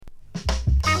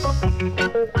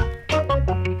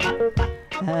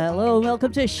and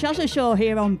welcome to Shazza Show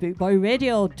here on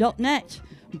bootboyradio.net.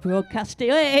 Broadcasting,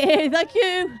 hey, thank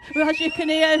you, as you can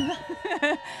hear.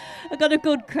 I've got a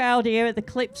good crowd here at the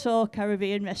Calypso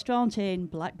Caribbean restaurant in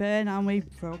Blackburn, and we're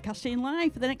broadcasting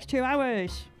live for the next 2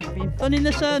 hours. Having fun in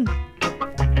the sun.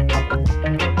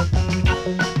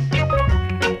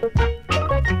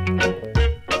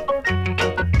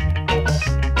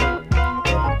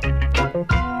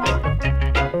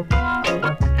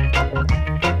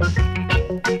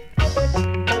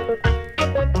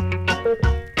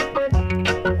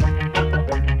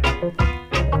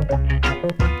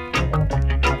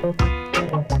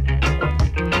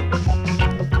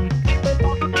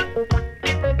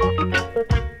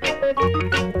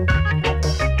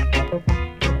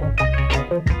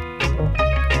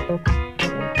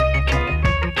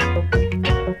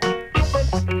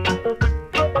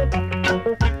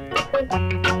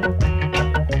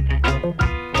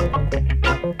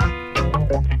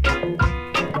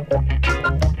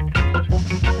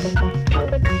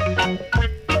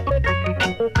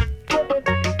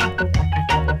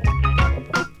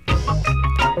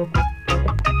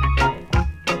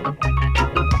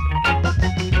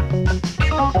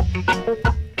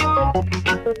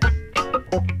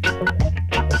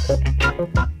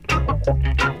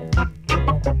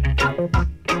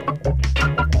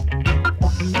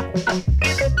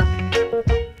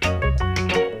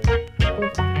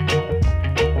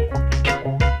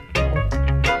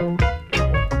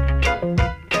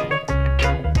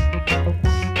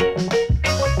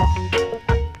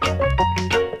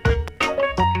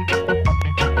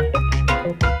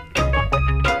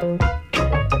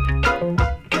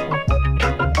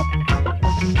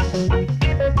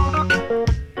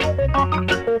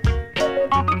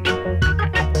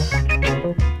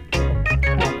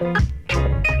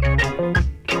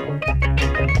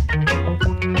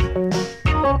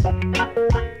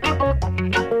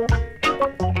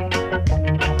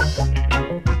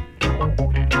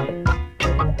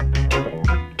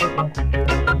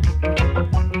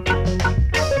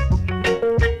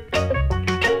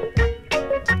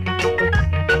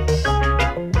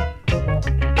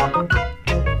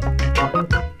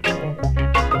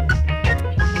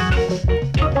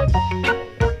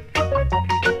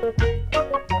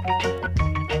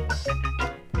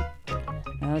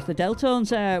 The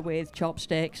Deltones with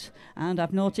chopsticks, and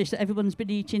I've noticed that everyone's been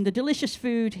eating the delicious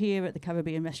food here at the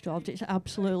Caribbean restaurant. It's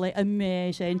absolutely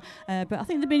amazing, but I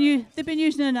think they've been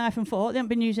using a knife and fork. They haven't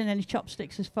been using any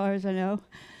chopsticks as far as I know.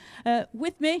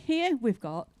 With me here we've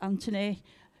got Anthony,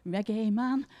 Reggae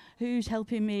Man, who's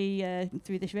helping me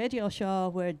through this radio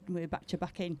show. We're back to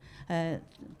back in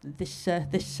this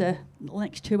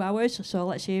next 2 hours, so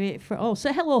let's hear it.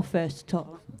 Say hello first,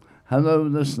 talk. Hello,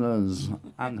 listeners,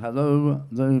 and hello,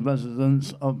 the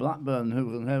residents of Blackburn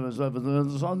who can hear us over the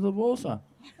other side of the water.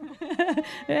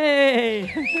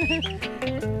 Hey!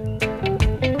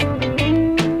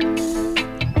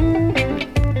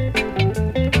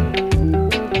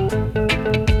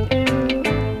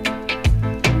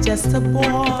 Just a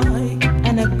boy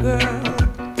and a girl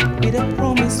with a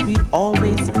promise we'd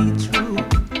always be true.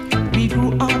 We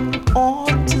grew up all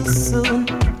too soon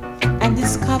and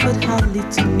discovered how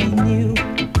little we knew.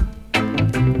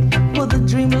 For the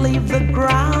dream leave the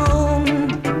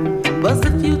ground, was the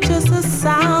future so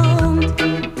sound?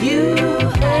 You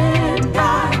and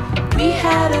I, we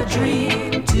had a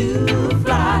dream to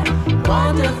fly.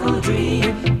 Wonderful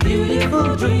dream,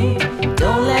 beautiful dream,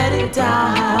 don't let it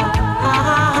die.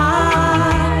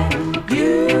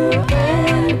 You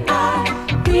and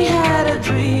I, we had a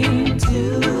dream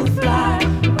to fly.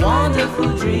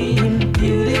 Wonderful dream,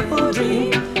 beautiful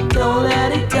dream, don't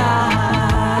let it die.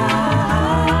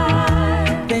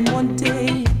 Then one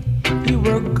day you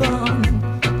were gone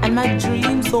and my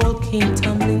dreams all came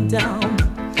tumbling down.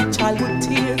 Childhood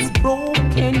tears,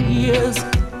 broken years,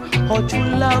 all true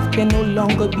love can no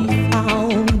longer be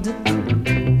found.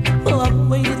 Oh, I've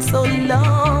waited so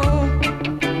long,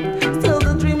 still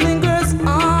the dream lingers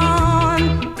on.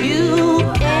 You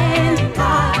and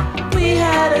I, we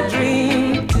had a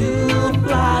dream to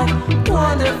fly.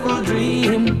 Wonderful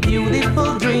dream,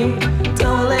 beautiful dream,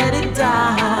 don't let it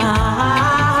die.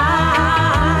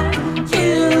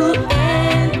 You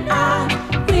and I,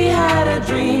 we had a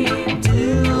dream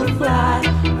to fly.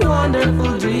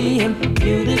 Wonderful dream,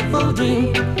 beautiful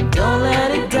dream, don't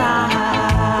let it die.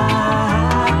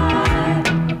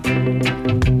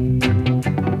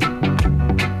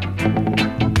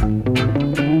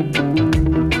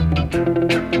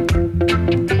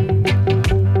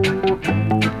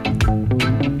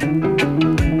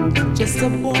 Just a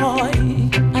boy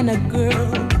and a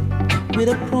girl with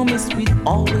a promise we'd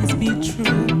always be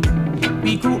true.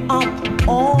 We grew up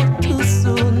all too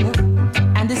soon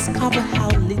and discovered how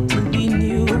little we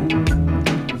knew.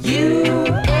 You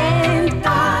and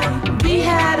I, we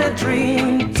had a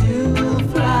dream to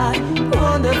fly.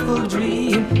 Wonderful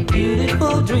dream,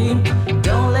 beautiful dream.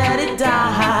 Don't let it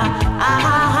die.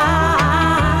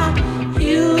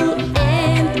 You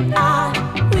and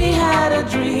I, we had a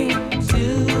dream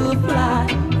to fly.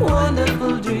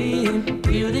 Wonderful dream,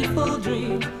 beautiful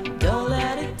dream. Don't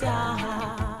let it die.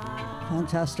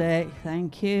 Fantastic.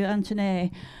 Thank you,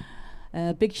 Anthony.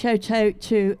 Big shout out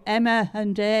to Emma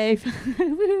and Dave.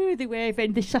 Woo, they're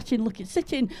waving. They're sitting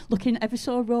looking ever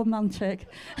so romantic.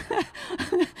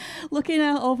 Looking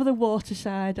out over the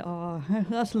waterside. Oh,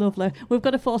 that's lovely. We've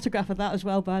got a photograph of that as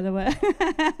well, by the way.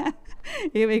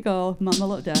 Here we go. Mama,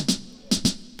 look down.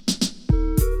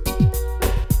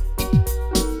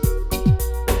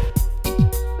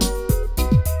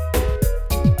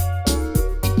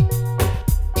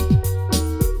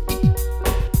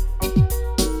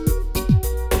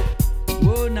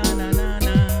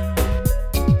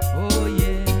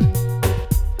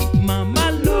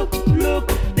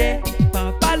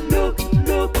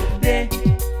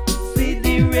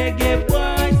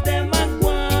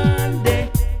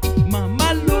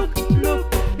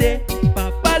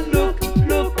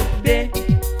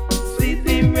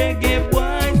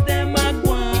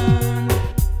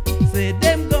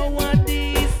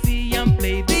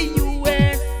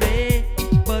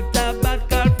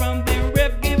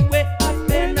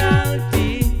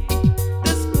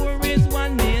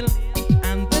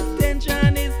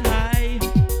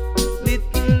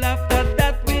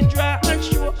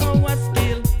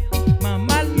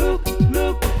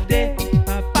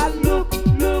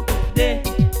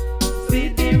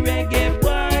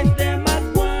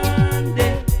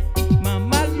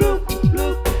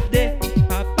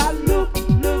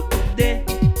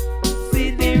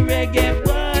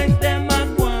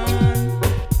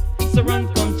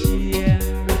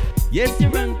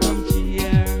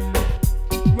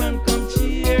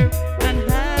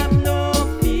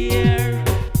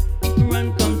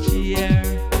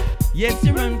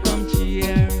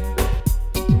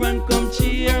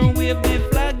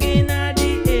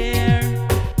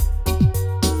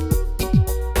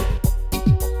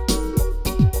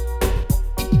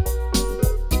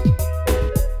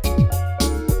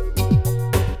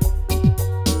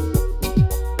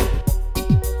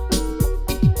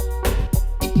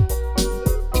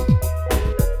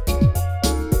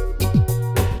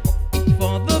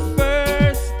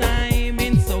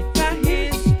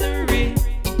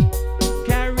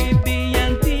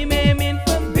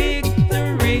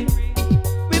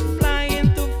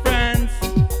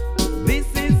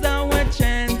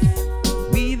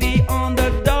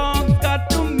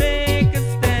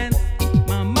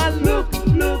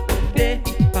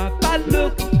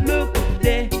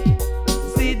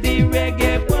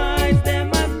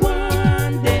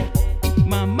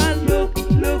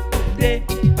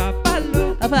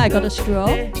 I got a straw.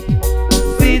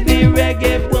 See the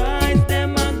reggae boys,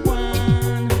 them a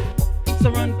gwan. So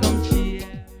run come cheer.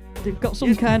 They've got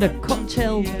some kind of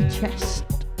cocktail chest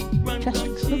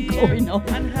going on.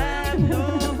 And have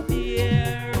no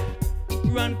fear.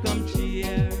 Run come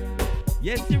cheer.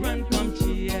 Yes, you run come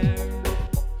cheer.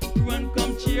 Run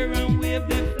come cheer and wave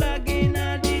the flag in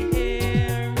the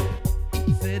air.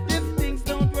 Said if things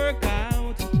don't work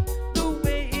out the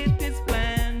way it is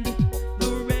planned, the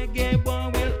reggae boy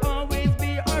will always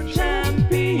be our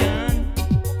champion.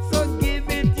 So give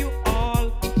it you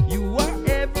all, you are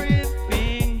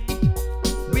everything.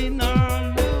 Win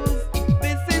or lose,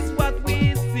 this is what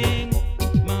we sing.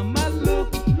 Mama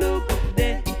look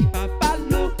there, Papa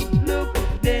look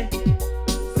there.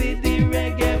 See the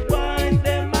reggae boys,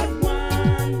 them at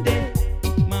one day.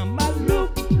 Mama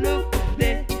look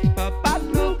there, Papa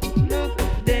look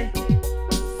there.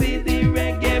 See the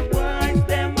reggae boys,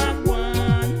 them at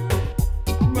one.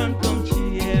 Run come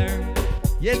cheer,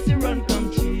 yes you run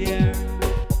come cheer.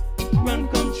 Run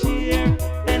come cheer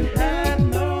and have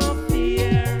no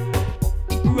fear.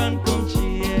 Run come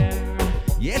cheer,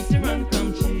 yes you run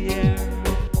come cheer.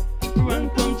 Run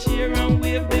come cheer and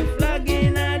wave the flag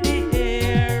in the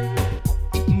air.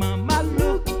 Mama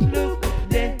look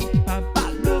there,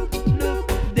 Papa look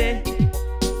there.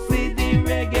 See the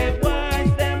reggae boys,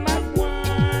 them at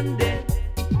one day.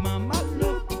 Mama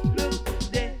look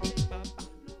there, Papa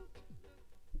look.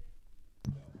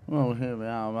 Well, here we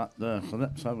are at the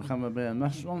Calypso Caribbean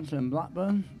restaurant in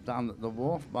Blackburn, down at the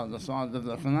wharf by the side of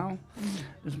the canal.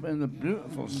 It's been a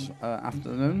beautiful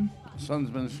afternoon. The sun's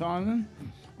been shining,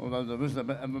 although there is a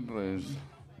bit of a breeze.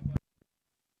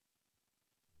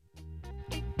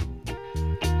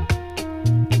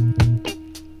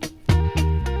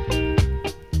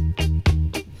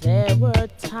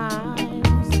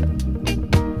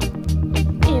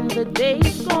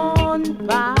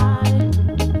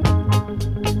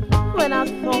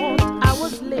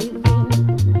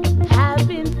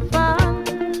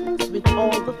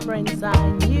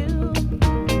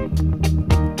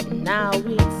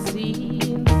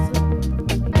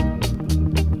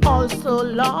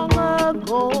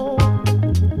 ago.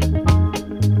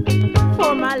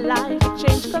 For my life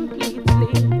changed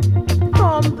completely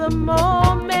from the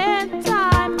moment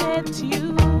I met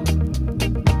you.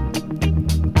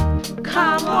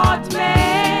 Come what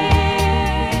may,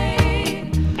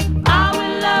 I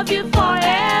will love you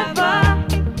forever,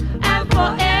 and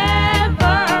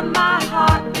forever my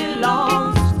heart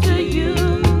belongs to you.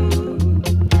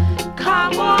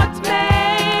 Come what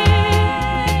may,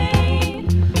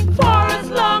 for as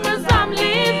long as I'm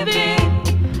living,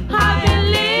 I've been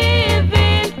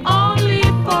living only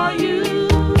for you.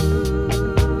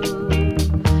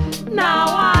 Now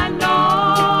I know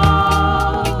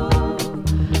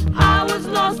I was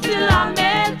lost till I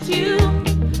met you.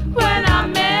 When I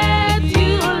met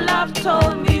you, love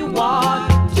told me what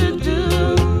to do.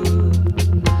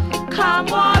 Come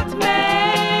what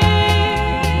may,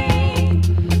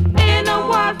 in a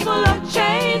world full of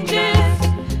changes,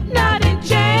 nothing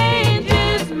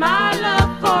changes my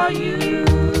love for you.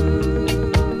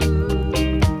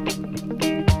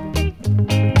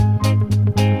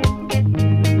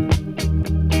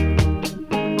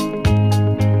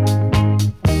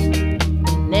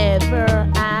 Never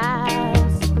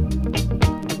ask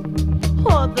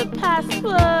what the past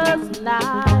was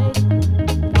like.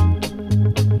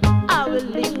 I will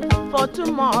live for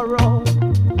tomorrow.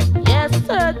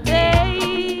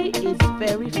 Yesterday is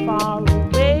very far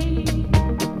away.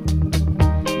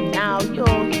 Now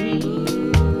you're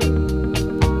here.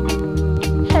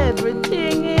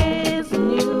 Everything is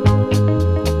new.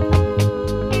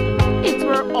 It's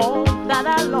for all that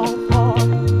I long for,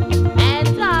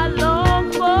 and I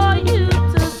long for you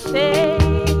to stay.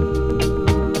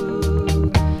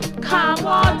 Come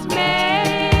what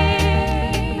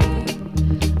may,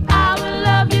 I will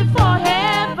love you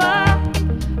forever,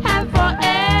 and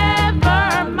forever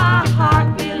my heart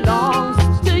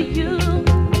belongs to you.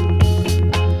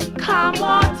 Come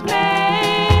what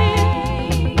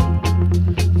may,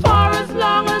 for as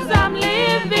long as I'm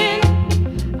living,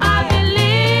 I've been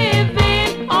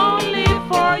living only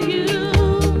for you.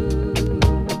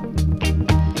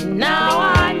 Now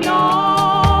I know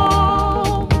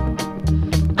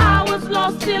I was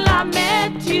lost till I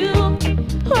met you.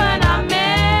 When I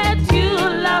met you,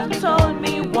 love told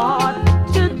me what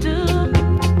to do.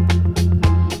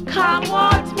 Come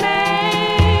what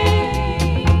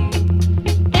may,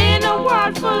 in a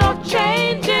world full of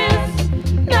changes,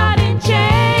 nothing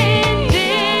changes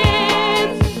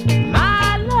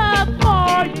my love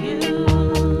for you.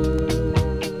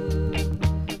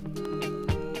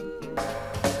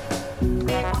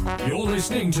 You're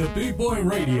listening to Boot Boy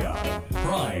Radio.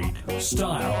 Pride,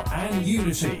 style, and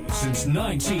unity since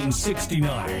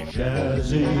 1969.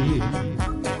 Jazzy,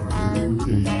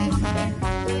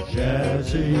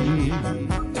 jazzy,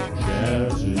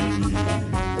 jazzy,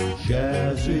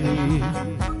 jazzy,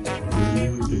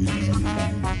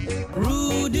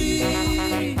 Rudy.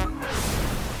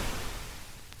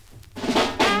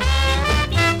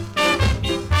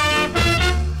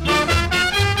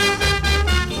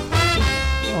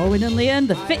 Owen and Leon,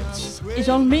 the fits is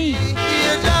on me.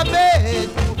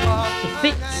 The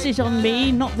fits is on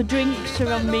me, not the drinks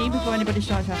are on me, before anybody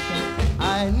starts asking.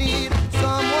 I need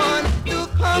someone to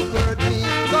comfort me,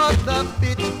 cause the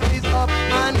fit is up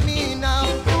on me now.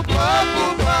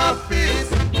 Poopa fit,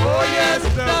 oh yes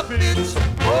the fit,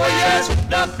 oh yes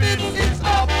the fit is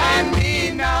up on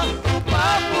me now.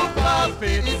 Poopa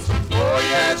fit, oh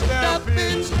yes the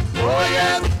fit, oh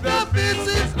yes the fit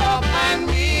is up on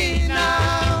me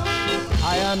now.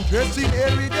 I am dressing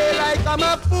every day like I'm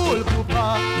a fool,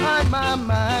 Poopa, and my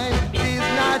mind is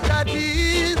not at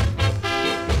ease.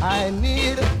 I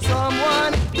need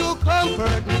someone to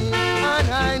comfort me, and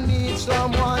I need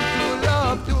someone to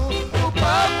love too.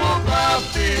 Poopa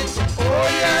fit, oh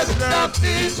yes the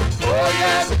fit, oh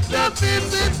yes the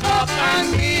fit is up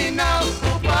on me now.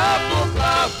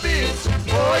 Poopa fit,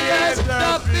 oh yes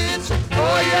the fit,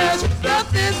 oh yes the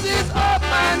fit is up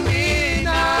on me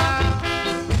now.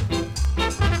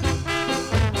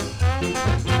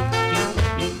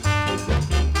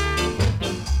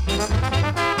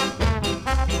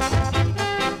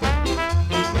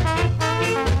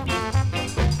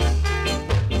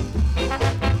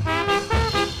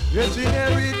 Dressing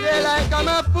every day like I'm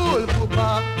a fool,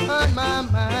 Poopa, and my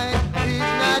mind is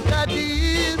not at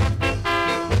ease.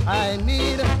 I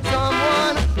need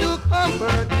someone to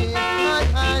comfort me,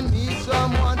 and I need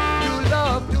someone to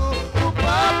love too.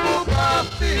 Poopa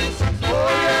fit, oh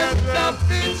yes the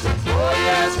fit, oh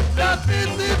yes the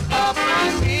fit is up on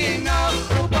me now.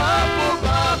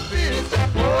 Poopa fit,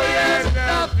 oh yes the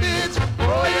fit,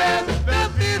 oh yes the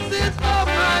fit is up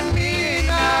on me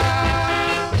now.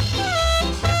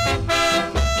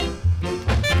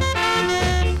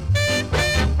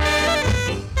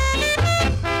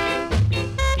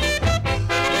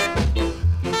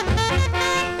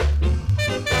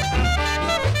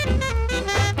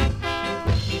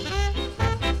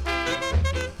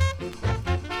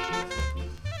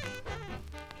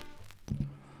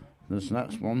 This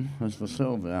next one is for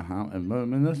Sylvia out in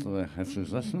Rome, Italy, if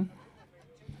she's listening.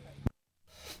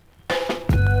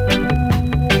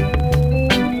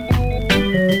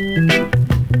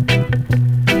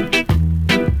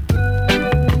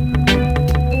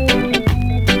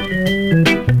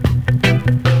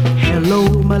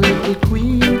 Hello, my little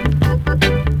queen.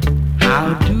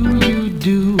 How do you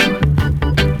do?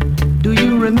 Do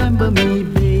you remember me,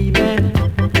 baby?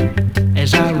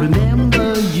 As I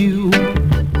remember you,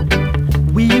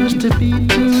 we used to be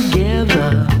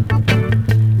together,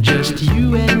 just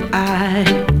you and I.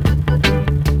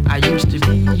 I used to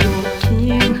be your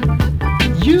king,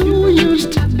 you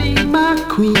used to be my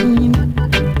queen.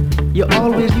 You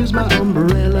always used my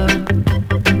umbrella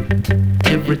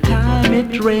every time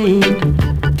it rained.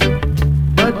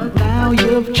 But now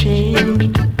you've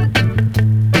changed,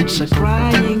 it's a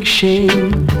crying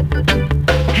shame.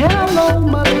 Hello,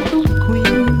 my little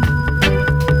queen.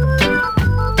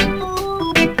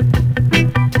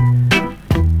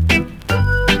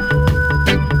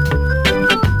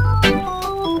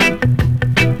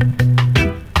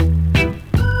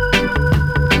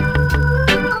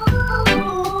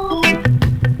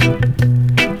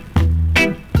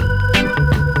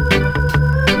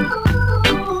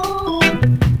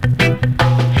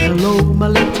 Hello, my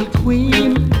little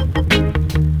queen.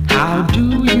 How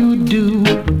do you do?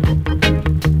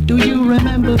 Do you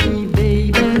remember me,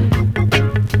 baby?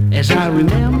 As I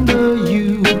remember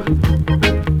you,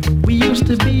 we used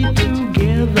to be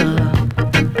together,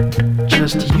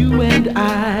 just you and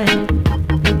I.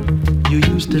 You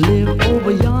used to live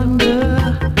over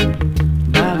yonder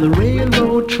by the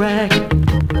railroad track.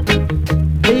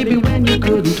 Baby, when you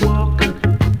couldn't walk,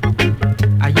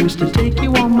 I used to take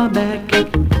you on my back.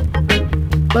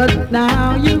 But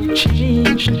now you've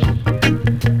changed,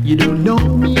 you don't know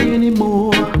me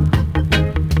anymore.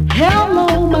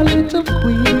 Hello, my little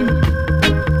queen.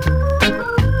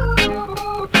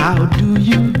 How do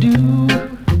you do?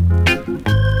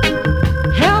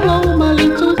 Hello, my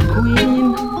little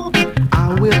queen.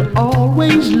 I will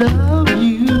always love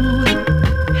you.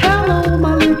 Hello,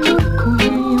 my little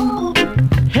queen.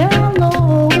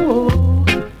 Hello.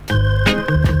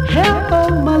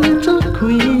 Hello, my little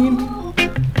queen.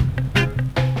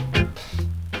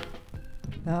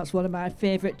 That's one of my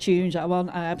favourite tunes. That one,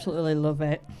 I absolutely love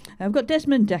it. I've got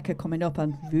Desmond Dekker coming up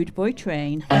on Rude Boy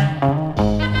Train.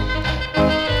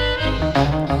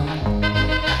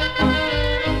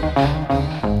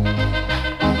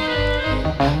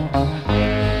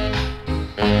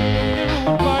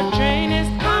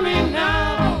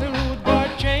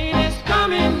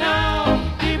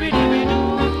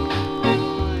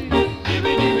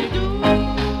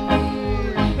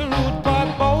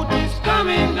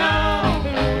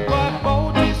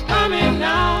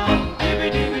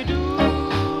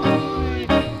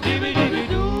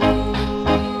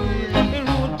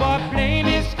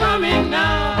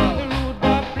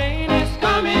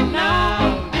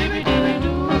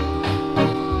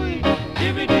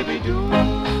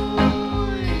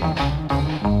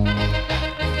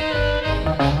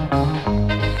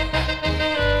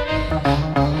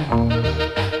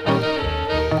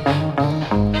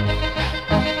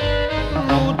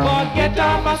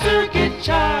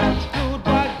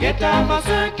 Get off my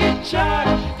circuit chart,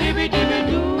 dibby dibby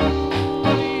doo,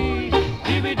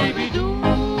 dibby dibby doo.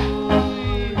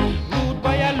 Rude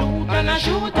boy a loot and a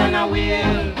shoot and a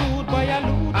wheel, rude boy a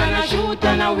loot and a shoot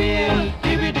and a wheel,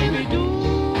 dibby dibby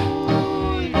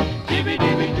doo, dibby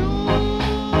dibby doo.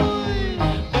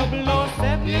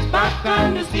 007 is back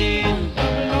on the scene,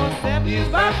 007 is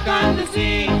back on the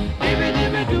scene, dibby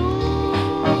dibby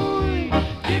doo,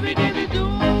 dibby dibby doo.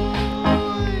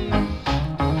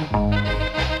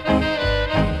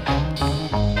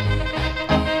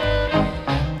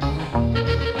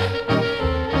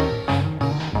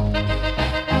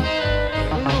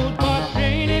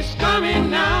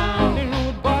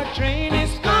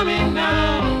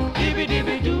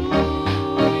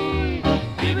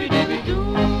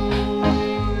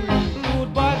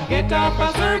 Get off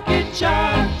a circuit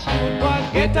charge,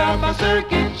 get off a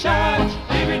circuit charge,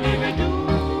 dibby dibby doo,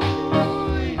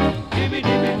 dibby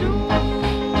dibby doo.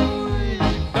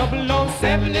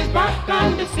 007 is back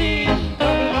on the scene,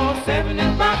 007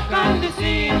 is back on the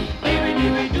scene, dibby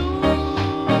dibby doo,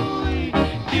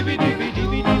 dibby dibby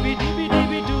dibby dibby dibby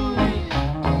dibby doo.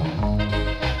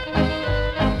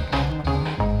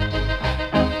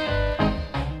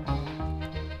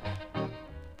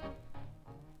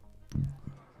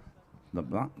 The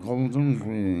Black Golden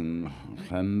Queen,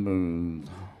 Ken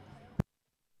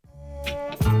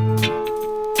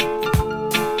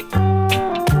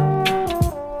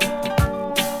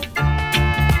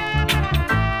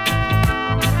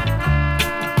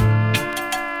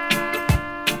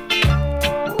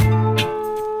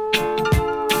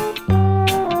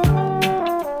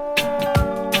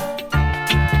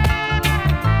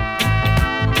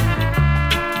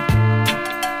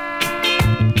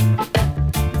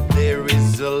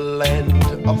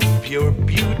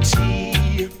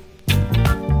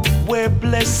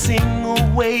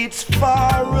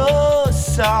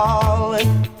all.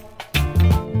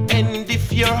 And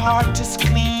if your heart is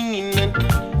clean,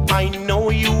 I know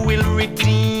you will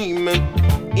redeem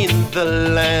in the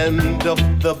land of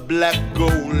the black,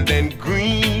 gold, and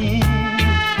green.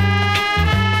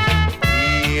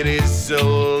 It is a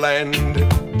land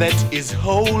that is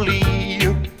holy,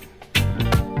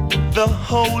 the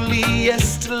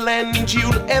holiest land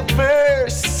you'll ever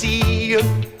see.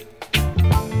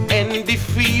 And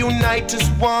if we unite as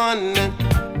one,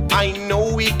 I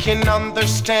know we can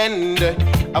understand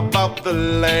about the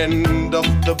land of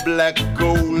the black,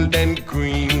 gold, and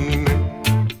green.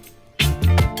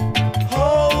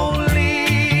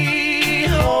 Holy,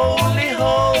 holy,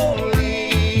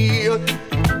 holy,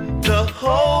 the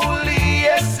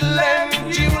holiest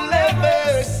land you'll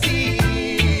ever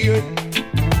see.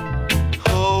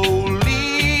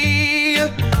 Holy,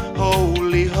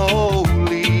 holy,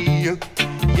 holy,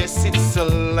 yes, it's a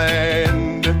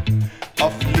land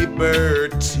of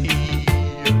liberty.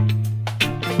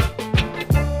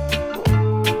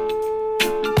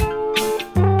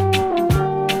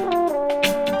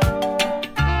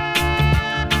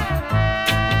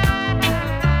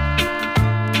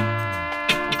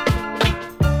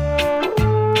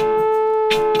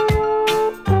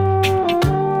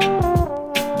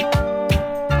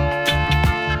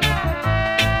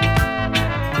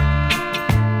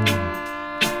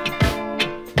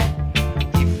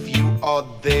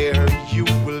 There you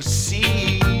will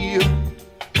see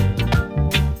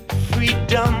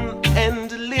freedom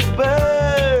and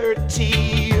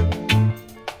liberty.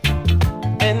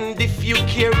 And if you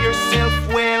carry yourself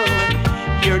well,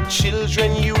 your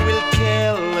children you will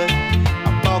tell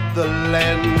about the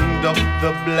land of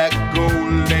the black,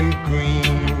 gold, and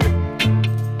green.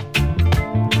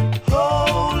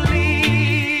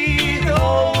 Holy,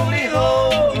 holy,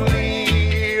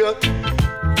 holy,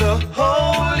 the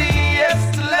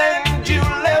holiest land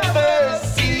you'll ever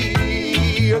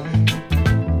see.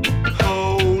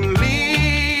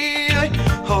 Holy,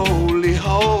 holy,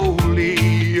 holy,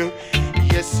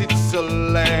 yes, it's a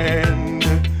land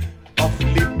of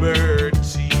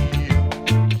liberty.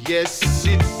 Yes,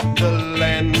 it's the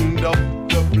land of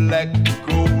the black,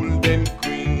 gold, and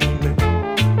green.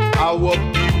 Our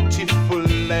beautiful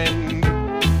land,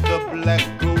 the black,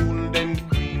 gold, and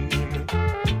green.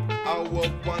 Our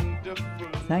wonderful.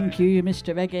 Thank you,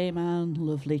 Mr. Reggae Man.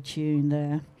 Lovely tune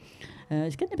there.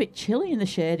 It's getting a bit chilly in the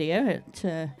shade here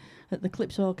at the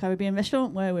Calypso Caribbean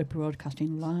restaurant, where we're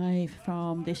broadcasting live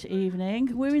from this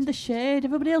evening. We're in the shade.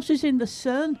 Everybody else is in the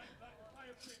sun.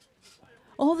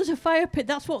 Oh, there's a fire pit.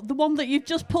 That's the one that you've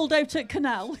just pulled out at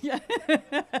Canal. Yeah.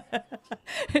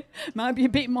 Might be a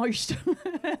bit moist.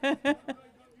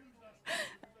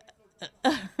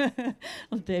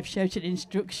 Dave shouted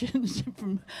instructions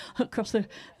from across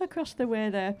the way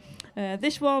there.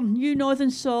 This one, you Northern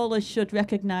Soulers should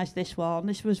recognise this one.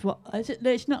 This was what is it?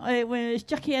 It's not. It's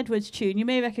Jackie Edwards' tune. You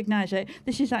may recognise it.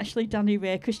 This is actually Danny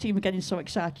Ray. Christine, we're getting so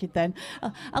excited. Then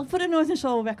I'll put a Northern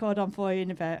Soul record on for you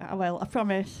in a bit. I will. I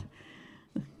promise.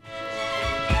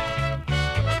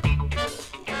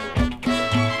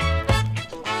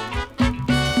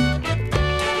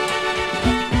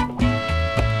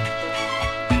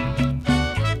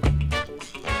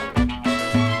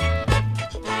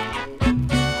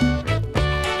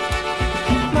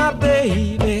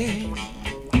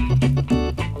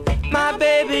 My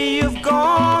baby, you've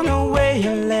gone away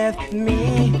and left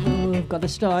me. Oh, we've got to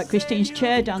start. Christine's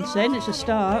chair dancing. It's a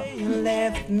start.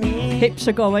 Left me. Hips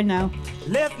are going now.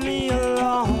 Left me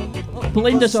alone.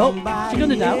 Belinda's up. She's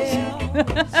gonna dance.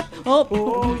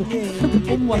 Oh, yeah. The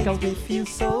bum waggle. Makes me feel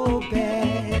so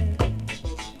bad.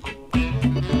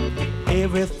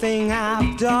 Everything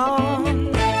I've done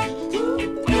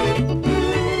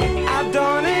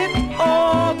it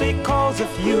all because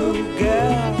of you,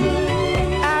 girl.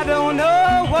 I don't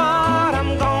know what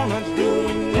I'm gonna do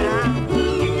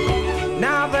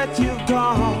now that you've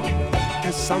gone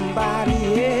to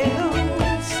somebody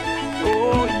else.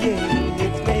 Oh yeah,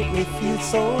 it makes me feel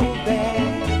so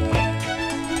bad.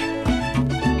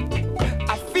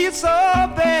 I feel so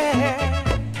bad.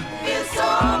 Feel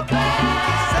so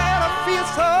bad. Said I feel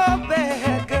so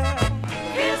bad, girl.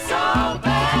 Feel so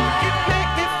bad. It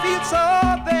makes me feel so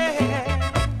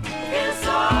bad. Feel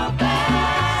so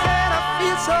bad. Said I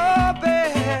feel so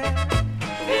bad.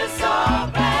 Feel so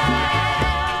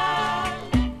bad.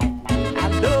 I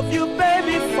love you,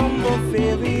 baby, from the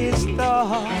very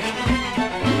start.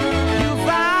 You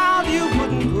vowed you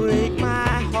wouldn't break my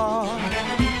heart,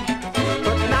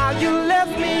 but now you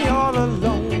left me all alone.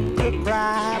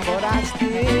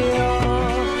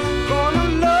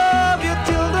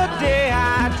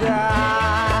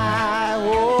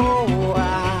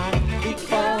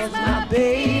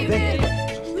 baby.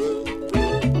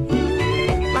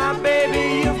 My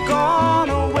baby, you've gone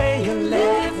away and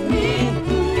left me.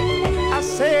 I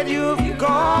said you've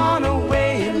gone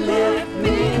away and left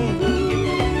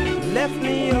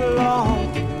me alone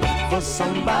for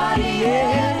somebody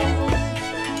else.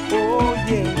 Oh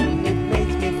yeah, it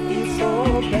makes me feel so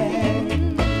bad.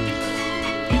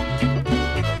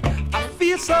 I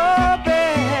feel so bad.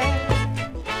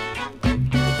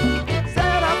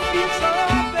 Said I feel so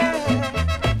bad.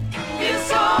 Feel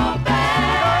so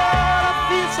bad. Oh, I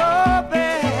feel so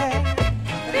bad.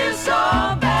 Feel so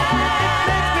bad.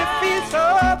 It makes me feel so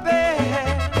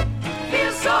bad.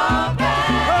 Feel so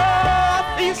bad. Oh,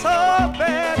 I feel so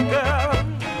bad, girl.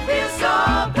 Feel so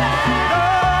bad.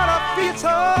 Lord, I feel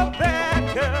so bad,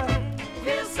 girl.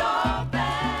 Feel so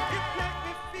bad. It makes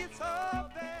me feel so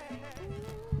bad.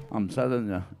 I'm telling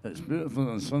you, it's beautiful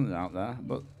and sunny out there,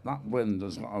 but that wind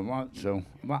has got a right chill.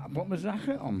 Put my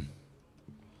jacket on.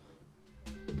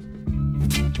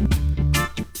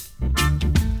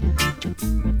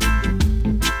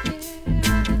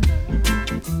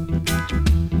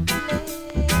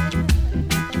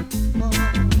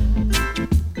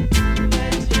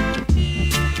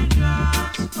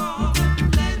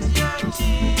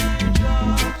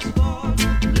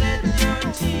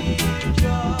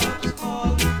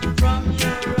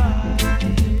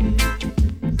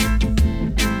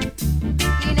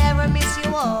 You never miss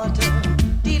your water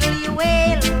till your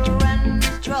well runs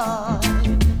dry,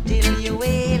 till your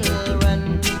well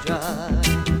runs dry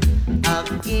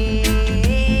again.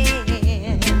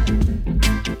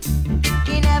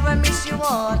 You never miss your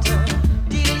water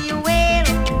till your well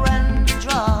runs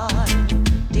dry,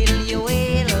 till your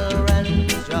well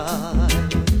runs dry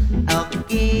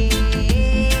again.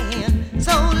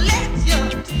 So let your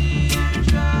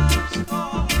teardrops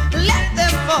fall, let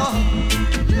them fall.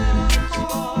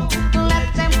 Let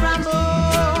them crumble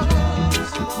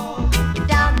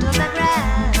down to the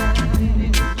ground.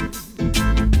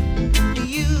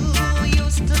 You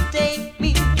used to take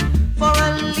me for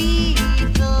a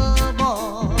little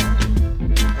boy,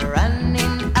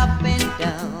 running up and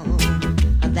down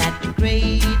that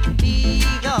great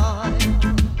big aisle,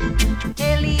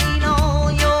 telling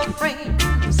all your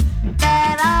friends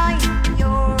that I'm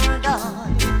your guy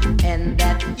and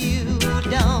that you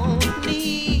don't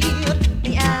need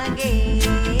me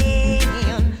again.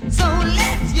 So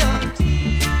let your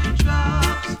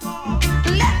teardrops fall,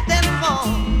 let them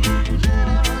fall,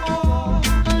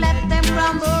 let them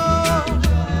crumble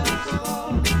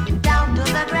down to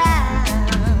the ground.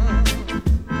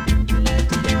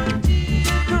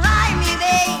 Cry me,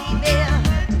 baby,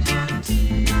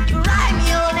 cry me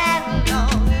all night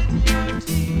long.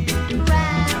 Cry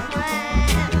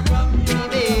me,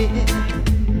 baby.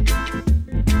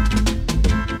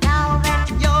 Now that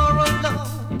you're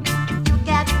alone, you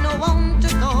got no one to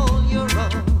call your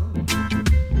own.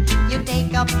 You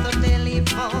take up the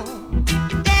telephone,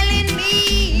 telling me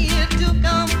to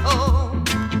come home.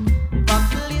 But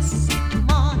listen,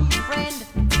 my friend,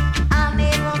 I'll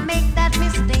never make that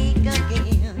mistake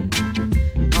again.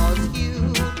 'Cause you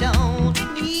don't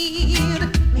need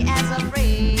me as a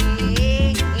friend.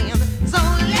 So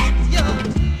let your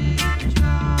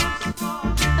teardrops fall,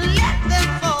 let them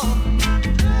fall,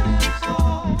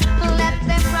 let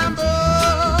them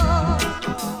crumble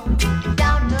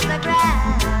down to the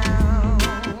ground.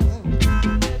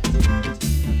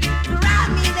 Cry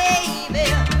me, baby,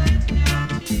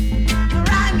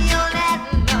 cry me all night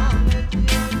long.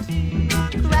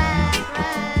 Cry,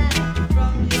 cry,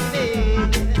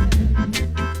 baby.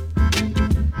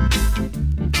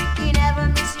 You never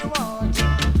miss your water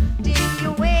till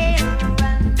your well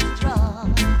runs dry,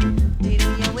 till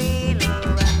your well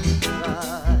runs dry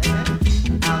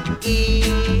again.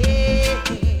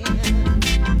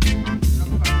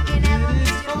 You never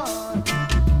miss your water,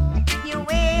 your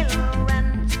well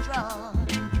runs dry,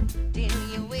 till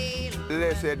your well.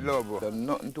 Blessed lover, there's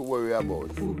nothing to worry about.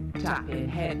 Tapping,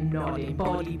 head nodding,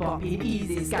 body bopping,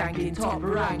 easy skanking, top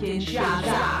ranking,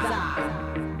 Shazza.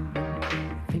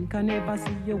 Think I never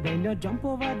see you when you jump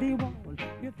over the wall.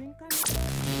 You think I...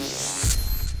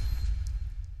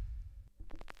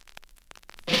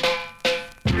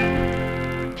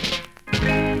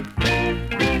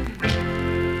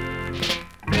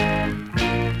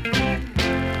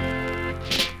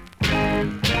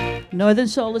 Northern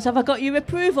Solars, have I got your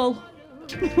approval?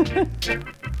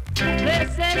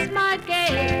 This is my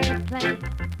game plan,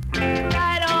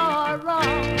 right or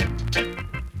wrong.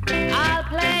 I'll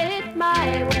play it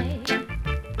my way,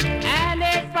 and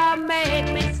if I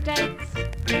make mistakes,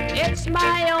 it's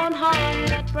my own heart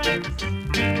that breaks.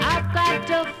 I've got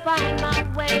to find my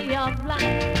way of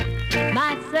life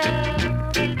myself.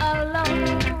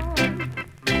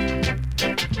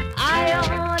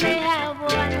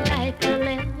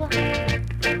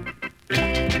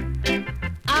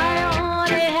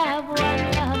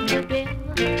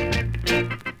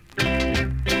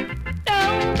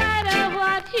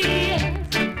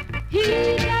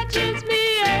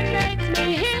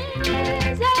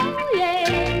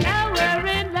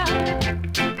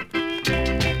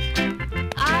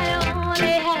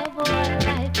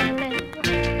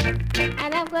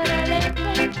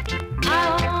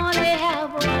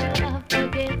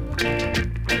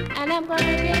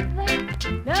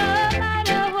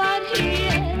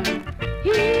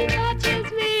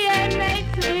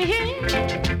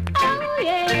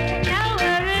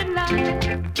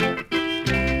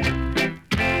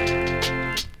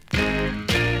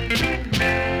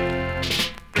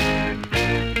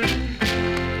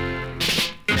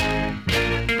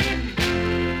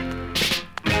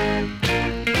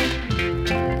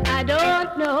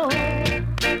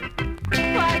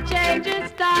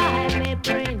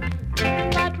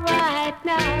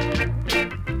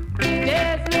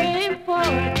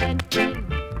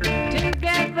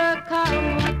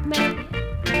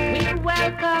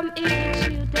 I'll come each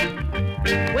you day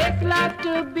with love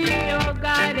to be your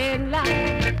guiding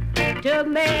light to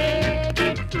make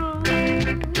it through.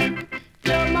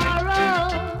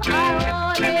 Tomorrow I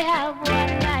only have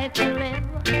one night to live,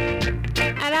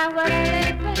 and I'm gonna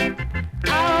live it.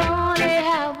 I only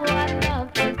have one love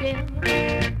to give,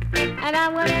 and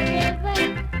I'm gonna give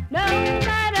it no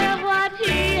matter what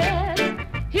he is.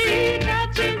 He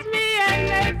touches me and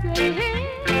makes me his.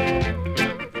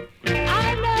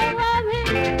 I know I'm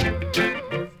his,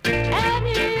 and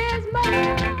he is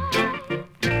mine.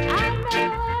 I know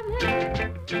I'm his,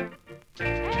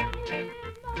 and he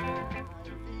is mine.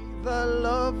 The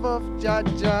love of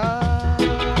Jaja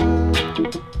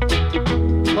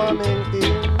coming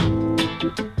in.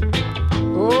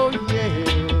 Oh yes,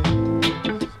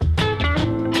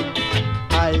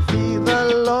 I feel the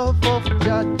love of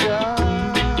Jaja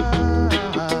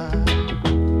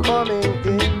coming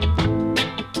in.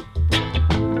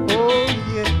 Oh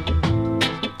yes,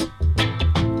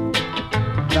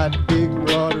 that big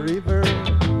broad river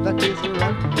that is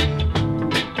running,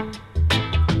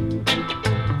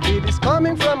 it is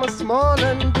coming from a small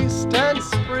and distant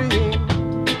spring.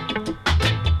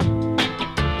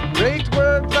 Great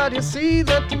work that you see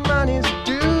that man is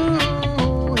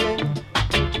doing.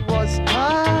 It was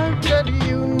started,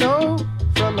 you know,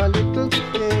 from a little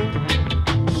thing.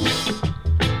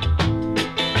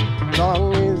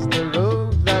 Long is the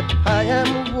road that I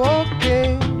am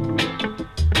walking.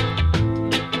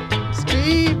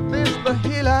 Steep is the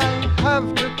hill I have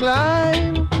to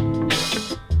climb.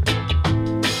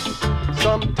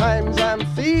 Sometimes I'm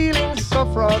feeling so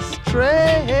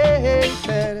frustrated,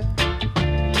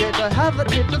 yet I have a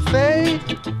little faith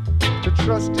to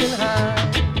trust in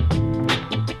high.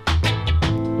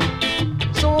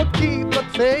 So I keep the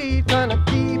faith and I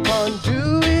keep on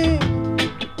doing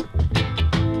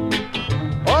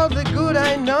all the good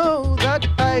I know that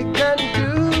I can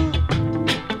do.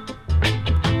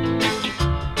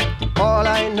 All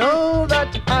I know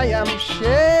that I am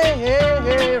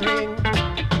sharing,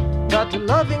 that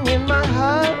loving in my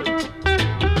heart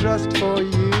just for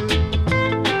you.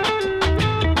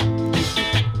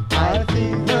 I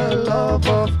feel the love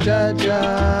of Jaja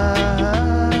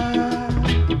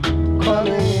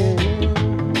coming in.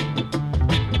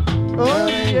 Oh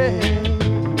yeah,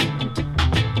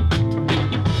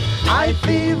 I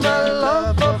feel the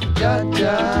love of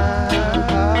Jaja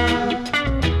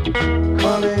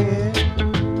coming in.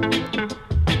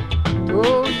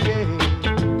 Oh yeah.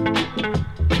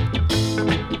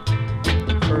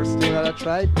 First thing that I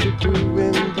tried to do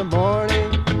in the morning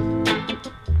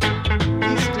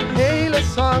is to hail a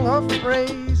song of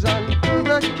praise unto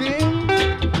the King.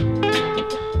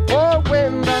 Or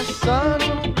when the sun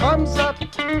comes up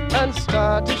and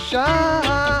starts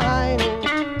shining,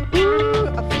 ooh,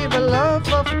 I feel the love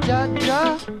of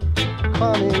Jaja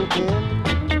coming in.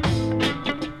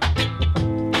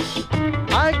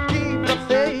 I keep the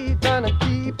faith and I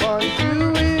keep on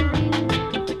doing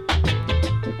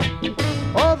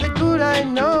all the good I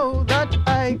know that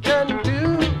I can do.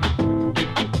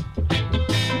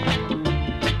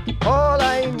 All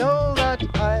I know that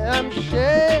I am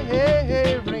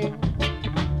sharing,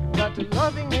 that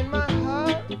loving in my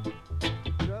heart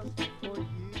just for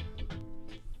you.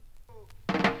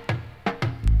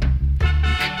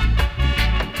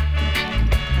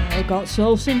 I've got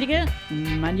Soul Syndicate,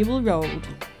 Manual Road.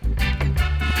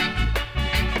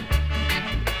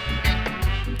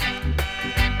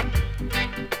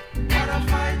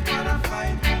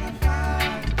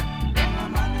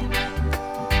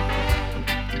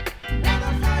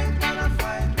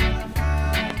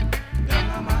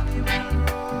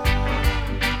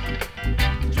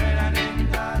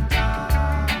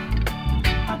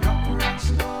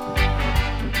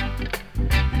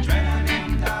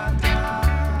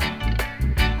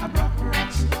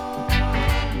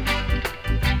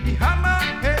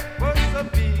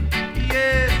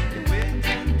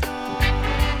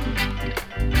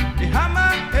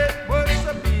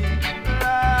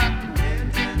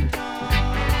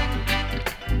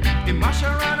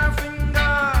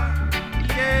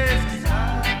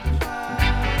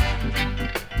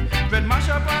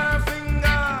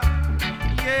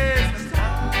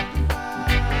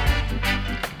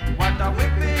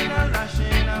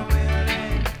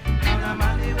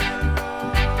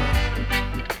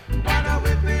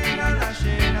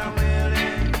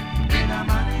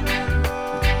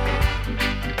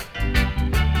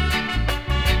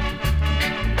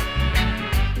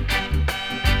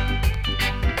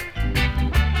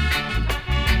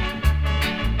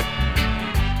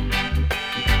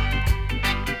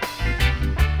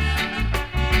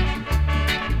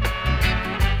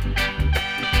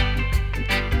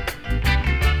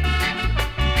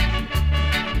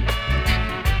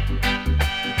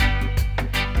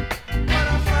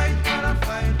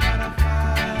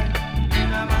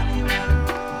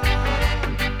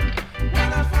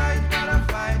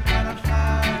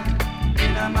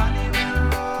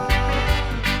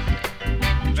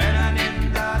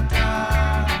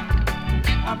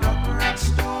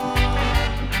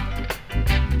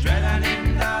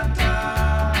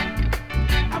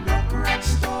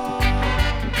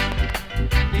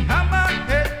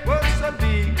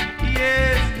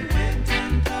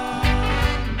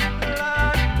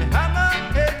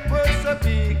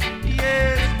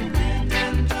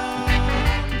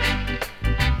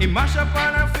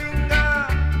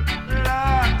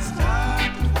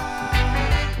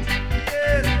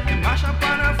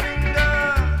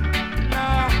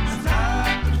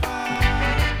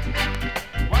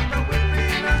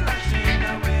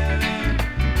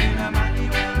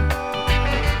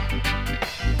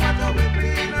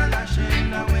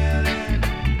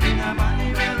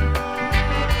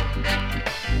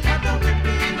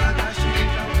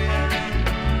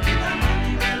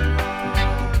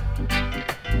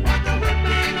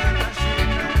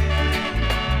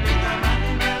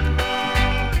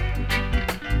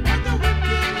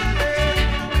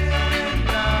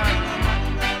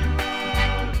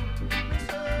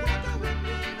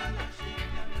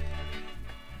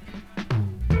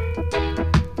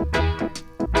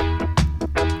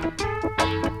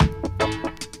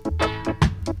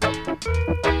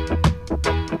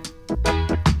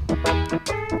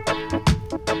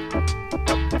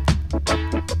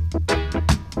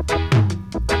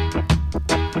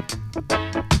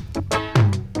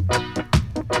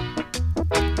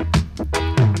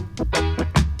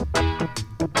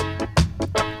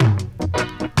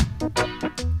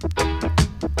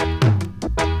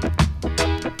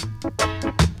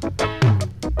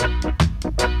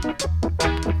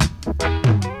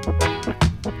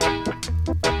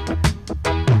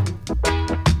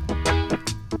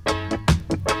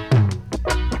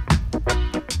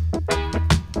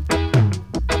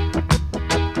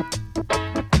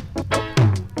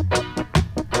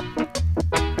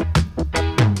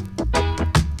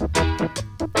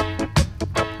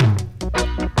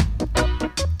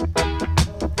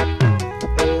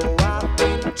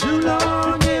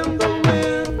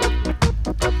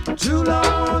 too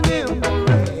long in the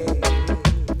rain,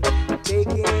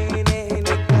 taking any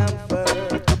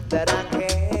comfort that I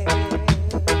can.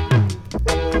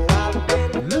 Oh, I've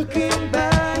been looking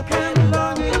back and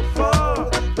longing for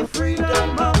the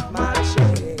freedom of my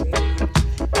change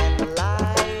and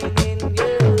lying in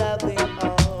your loving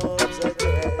arms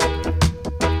again.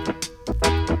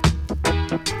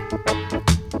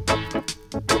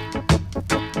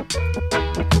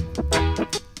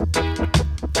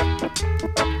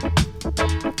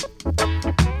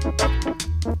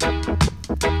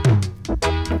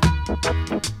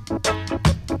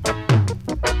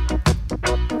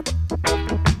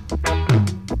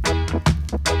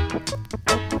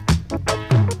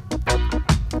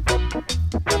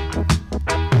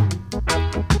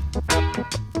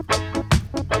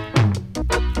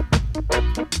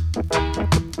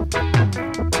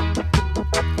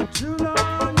 Too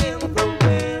long in the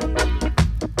wind,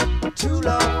 too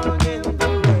long in the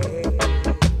rain,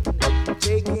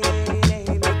 taking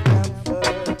any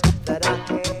comfort that I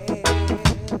can.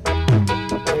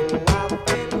 Oh, I've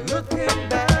been looking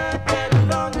back and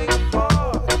longing for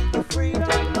the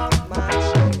freedom of my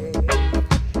shade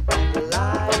and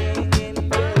lying in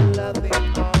your loving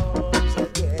arms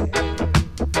again.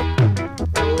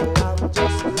 Oh, I'm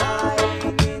just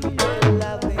lying in your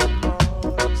loving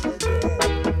arms again.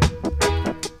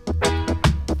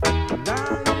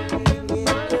 Lying in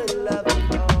your loving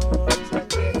arms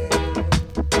again.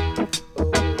 Oh,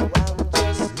 I'm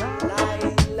just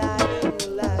lying in your arms.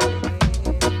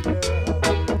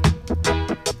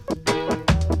 Oh,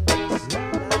 I'm just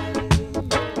lying in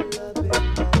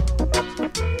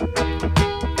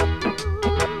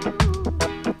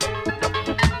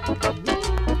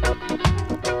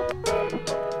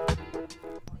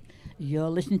You're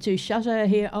listening to Shazza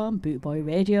here on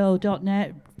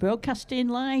bootboyradio.net, broadcasting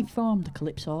live from the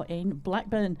Calypso in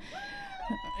Blackburn.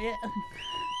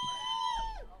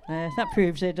 That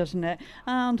proves it, doesn't it?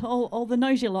 And all the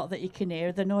noisy lot that you can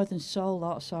hear, the Northern Soul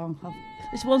lot song.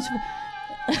 This one's for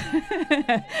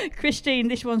Christine,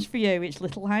 this one's for you. It's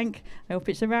Little Hank. I hope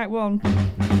it's the right one.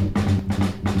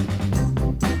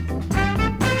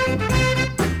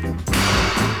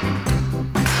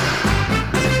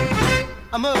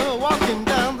 I'm walking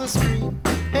down the street.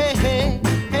 Hey, hey,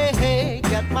 hey, hey,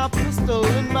 got my pistol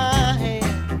in my hand.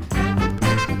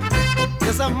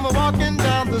 Yes, I'm walking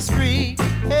down the street.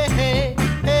 Hey, hey,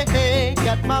 hey, hey,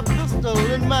 got my pistol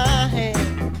in my hand.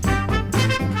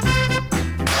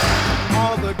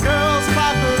 All the girls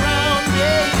pop around,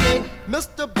 yeah, yeah,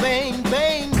 Mr. Bang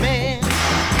Bang Man.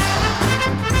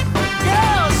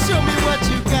 Girl, show me what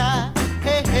you got.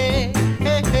 Hey, hey,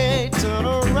 hey, hey, turn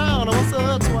around once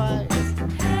or twice.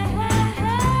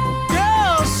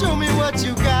 Girl, show me what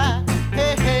you got.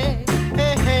 Hey, hey,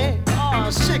 hey, hey, oh,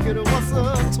 shake it once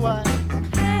or twice.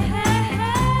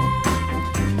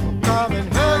 Come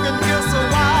and hug and kiss a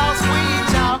wild sweet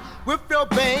child with your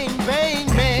bang bang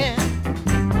man.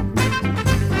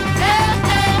 Hey,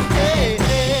 hey, hey,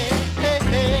 hey,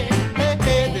 hey, hey,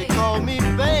 hey, they call me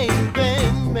bang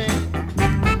bang man.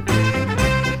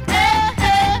 Hey,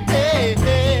 hey, hey,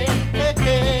 hey, hey,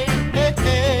 hey, hey,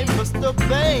 hey, Mr.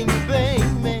 Bang Bang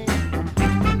Man.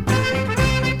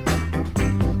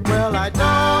 Well, I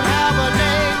don't have a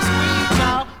name, sweet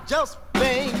child, just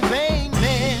Bang Bang Man.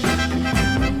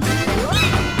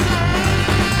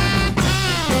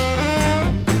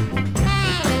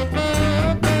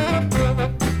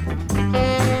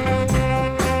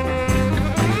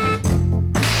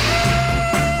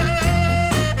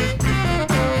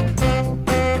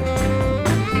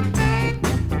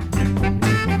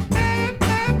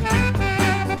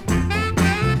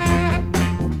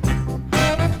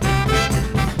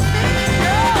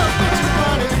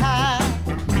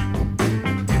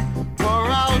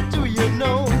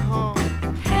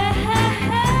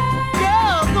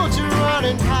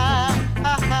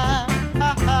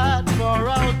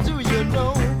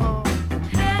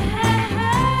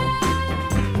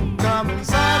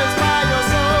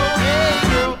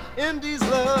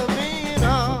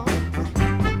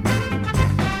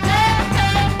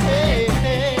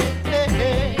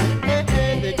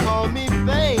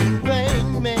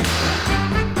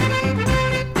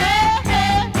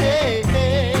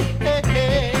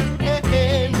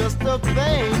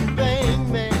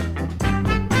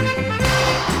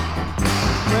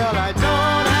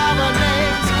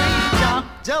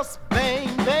 Just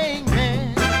bang, bang,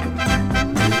 man.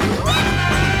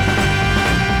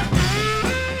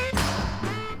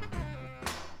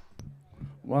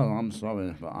 Well, I'm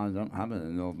sorry, but I don't have any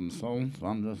Northern Soul, so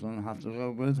I'm just going to have to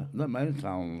go with the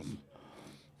Maytals.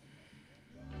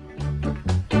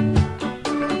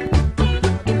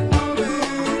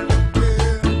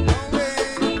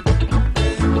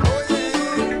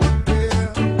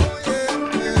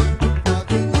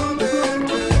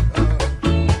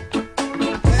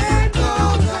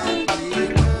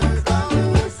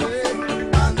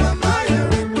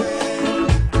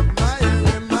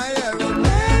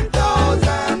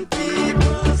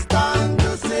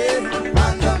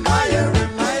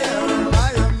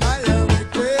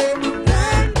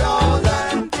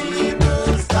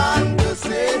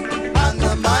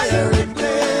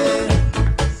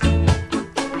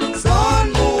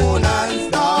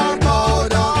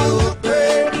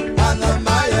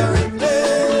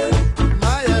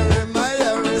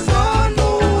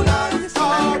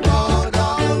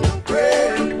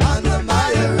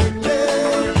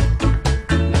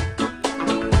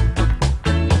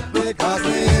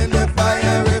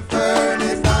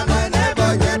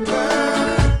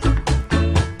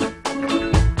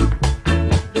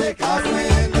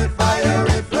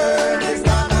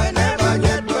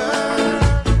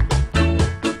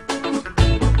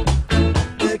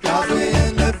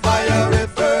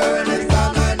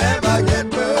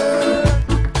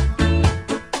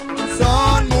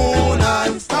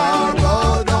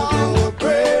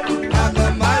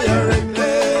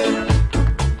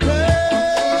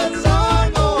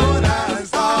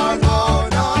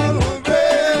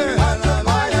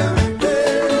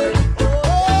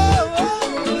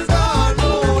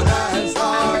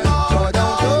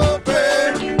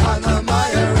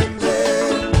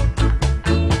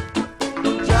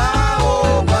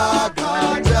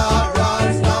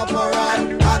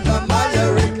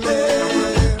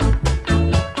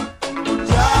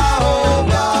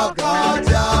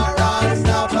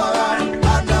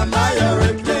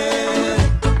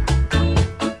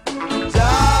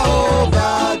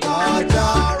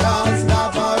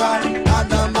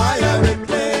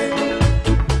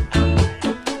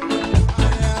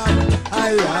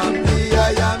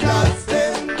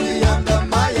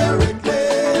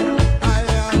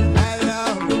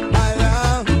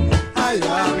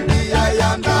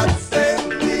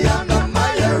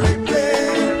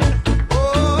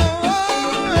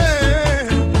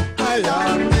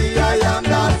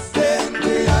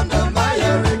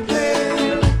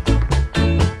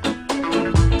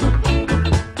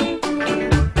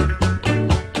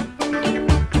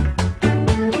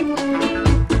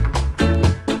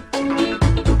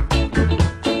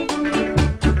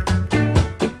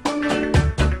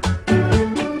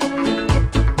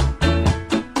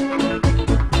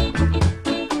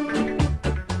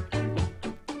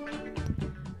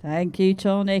 Thank you,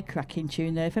 Tony. Cracking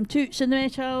tune there from Toots and the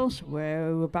Maytals,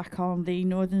 where we're back on the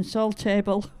Northern Soul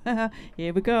table.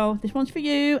 Here we go. This one's for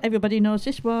you. Everybody knows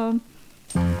this one.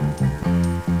 Oh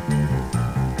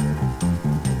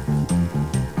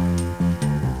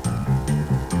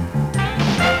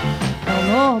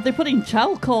no, they're putting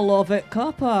talc all over at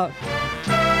car park.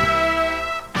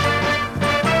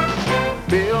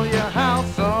 Build your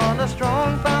house on a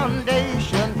strong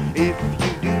foundation. If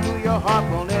you do, your heart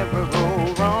will never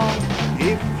go wrong.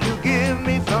 If you give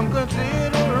me some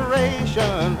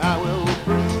consideration, I will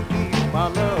prove to you my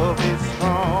love is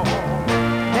strong.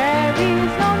 There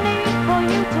is no need for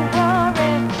you to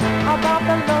worry about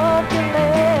the love you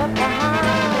left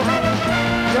behind.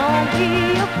 Don't be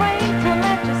afraid to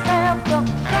let yourself go.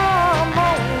 Come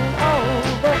on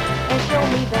over and show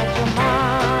me that you're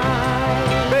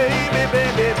mine. Baby,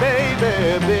 baby, baby,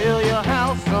 build your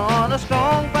house on a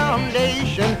strong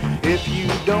foundation. If you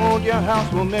don't, your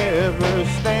house will never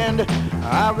stand.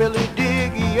 I really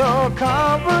dig your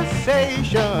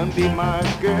conversation. Be my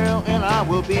girl and I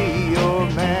will be your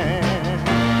man.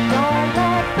 Don't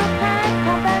let the past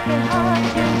come back and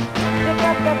haunt you. Pick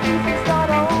up the pieces and start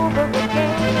over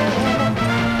again.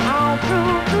 I'll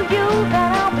prove to you that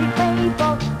I'll be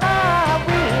faithful. I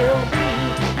will be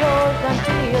yours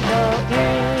until the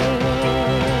end.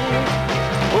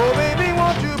 Oh baby,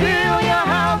 won't you build your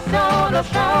house on a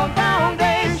strong foundation?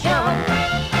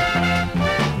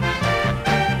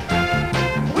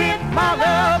 With my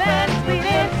love and sweet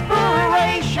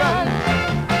inspiration.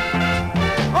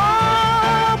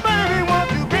 Oh baby, won't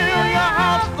you build your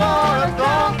house on a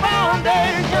strong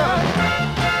foundation?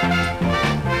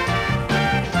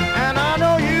 And I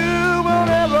know you will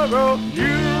never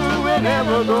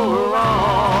go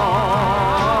wrong.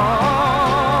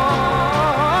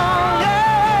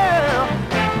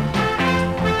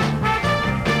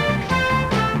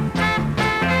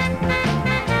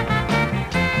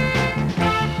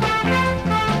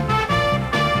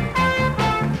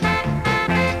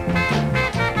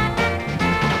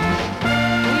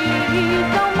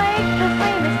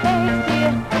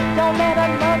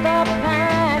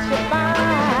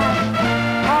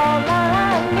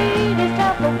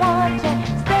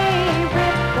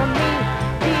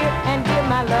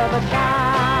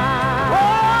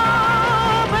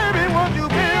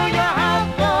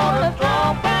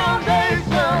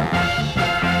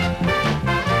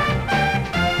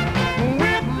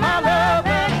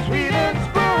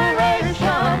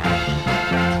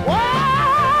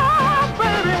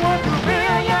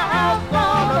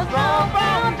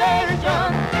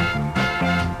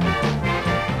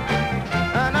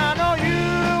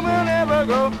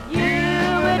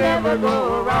 Go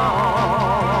wrong.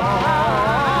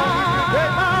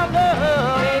 Take my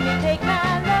love, baby, take my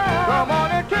love. Come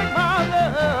on and take my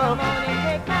love. Come on and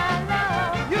take my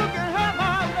love. You can have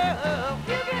my love.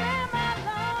 You can have my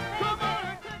love. Come on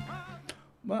and take my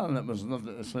love. Well, it was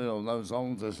lovely to see all those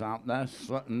olders out there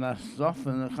sweating their stuff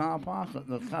in the car park at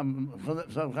the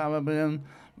Calypso Caribbean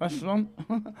restaurant.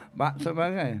 Back to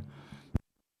reggae.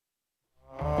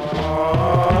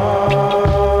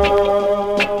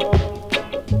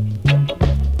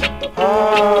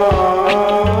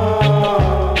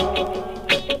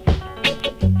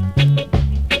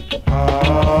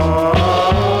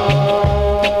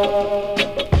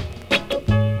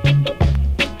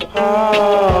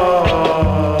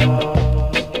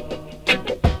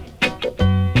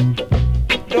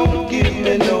 Don't give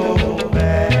me no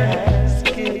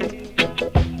basket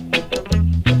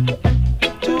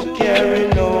to carry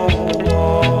no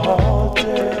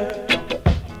water.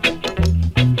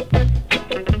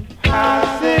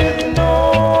 I said no,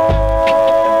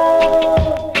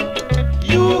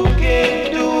 you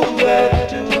can't do that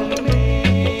to me.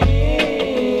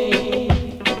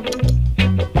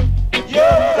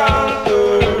 You're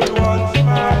conquered.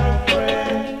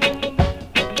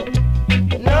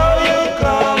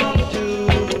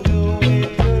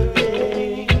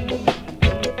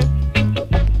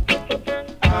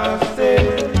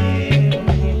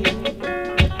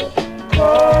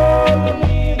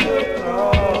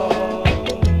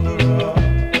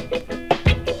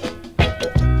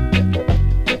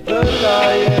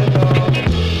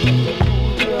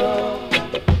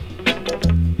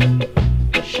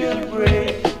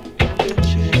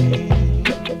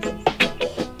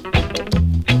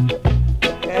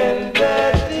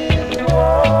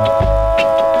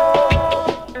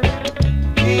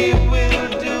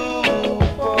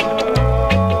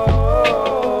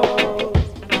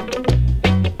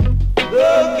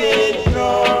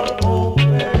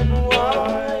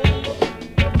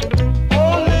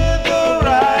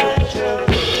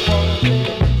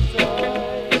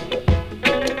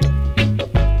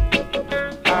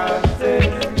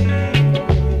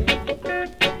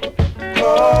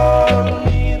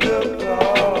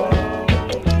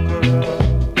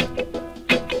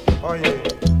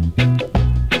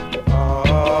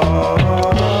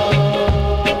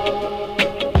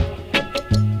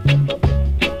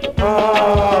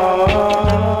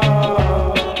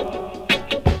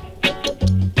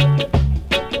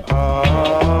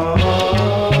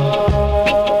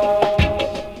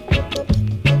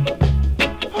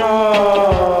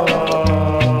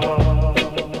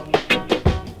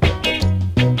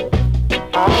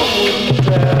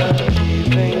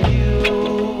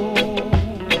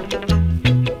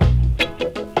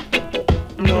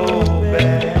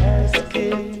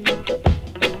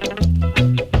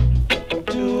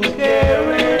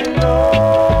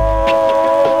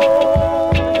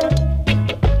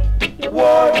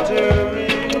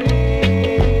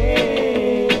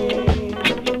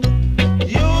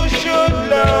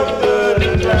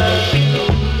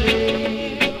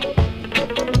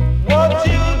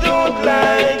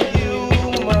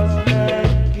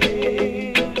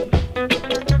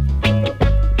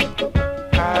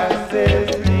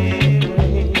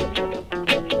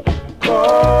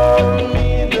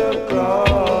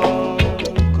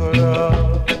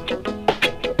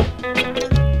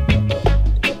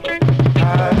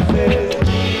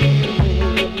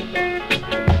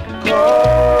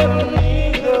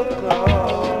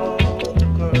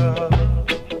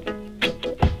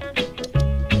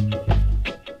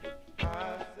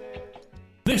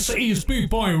 This is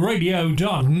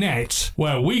bootboyradio.net,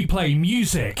 where we play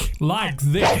music like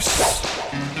this.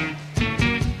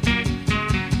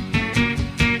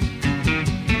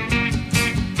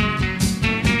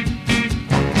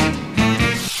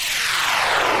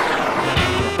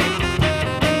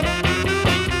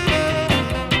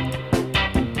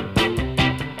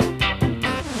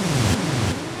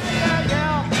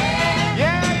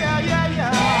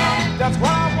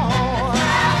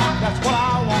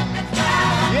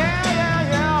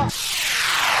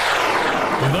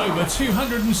 With over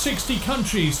 260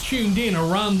 countries tuned in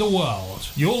around the world,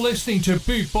 you're listening to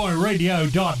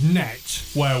bootboyradio.net,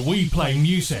 where we play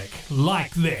music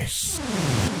like this.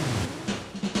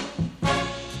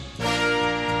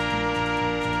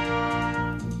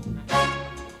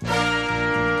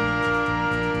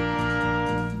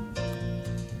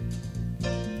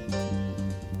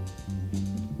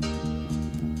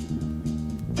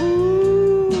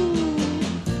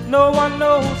 No one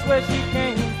knows where she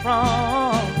came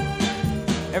from.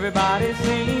 Everybody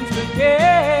seems to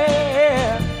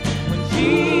care when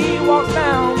she walks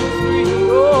down the street.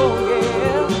 Oh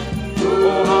yeah,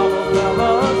 oh how the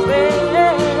fellas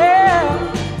stare.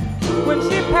 When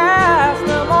she passed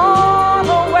them on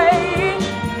her way,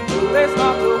 they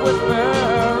start to whisper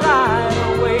right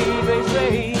away. They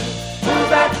say, who's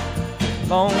that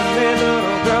lonely little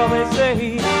girl? They say,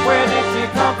 where did she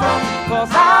come from?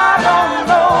 'Cause I don't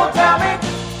know. Tell me,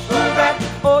 who's that?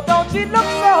 Oh, don't she look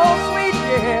so sweet?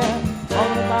 Yeah,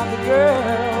 talking about the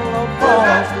girl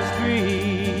across the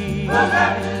street.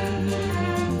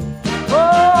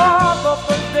 Oh, the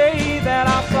first day that I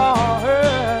saw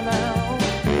her now,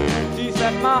 she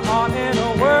set my heart in a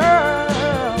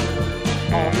whirl.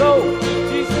 Although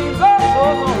she seems oh so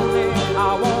lonely, I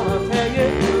wanna tell you,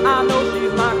 I know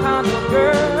she's my kind of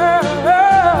girl.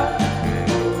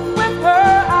 With her,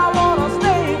 I wanna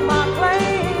stake my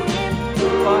claim.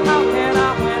 But how can I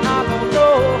when I don't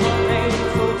know her name?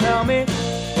 So tell me,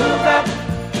 who's that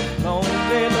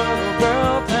lonely little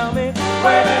girl? Tell me,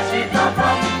 where did she come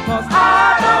from? 'Cause I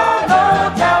don't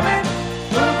know. Tell me,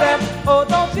 who's that? Oh,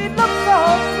 don't she look so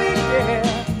sweet? Yeah,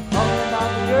 talking about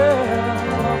the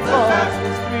girl across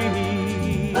the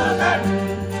street.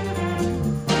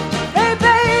 Hey,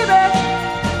 baby.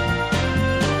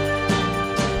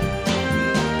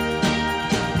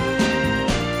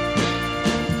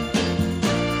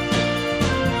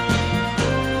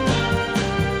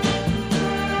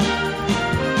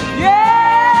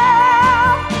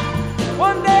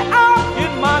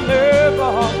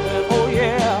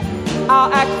 I'll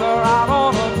ask her out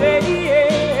on a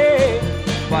date,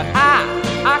 but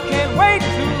I can't wait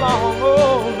too long,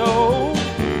 oh no,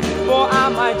 for I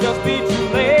might just be too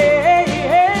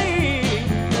late.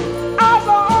 I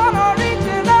saw her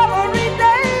reaching every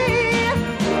day.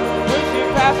 When she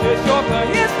passes short, the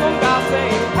yes from God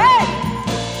saying, hey,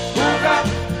 who's that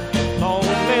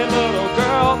lonely little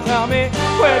girl? Tell me,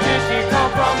 where did she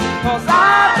come from? 'Cause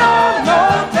I don't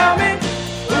know. Tell me,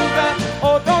 who's that?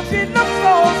 Oh, don't she look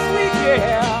so sweet?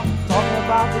 Yeah, talking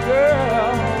about the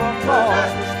girl across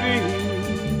the street.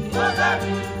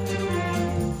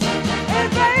 Hey,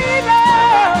 baby,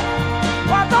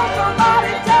 why don't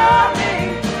somebody tell me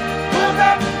who's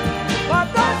that? Why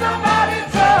don't somebody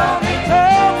tell me?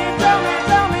 Tell me, tell me,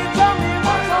 tell me, tell me.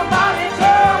 Won't somebody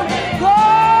tell me? Oh,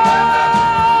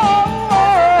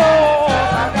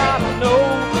 I gotta know.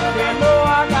 Yeah, no, I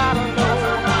gotta know.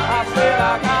 I said I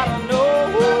gotta know.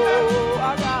 I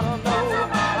gotta know.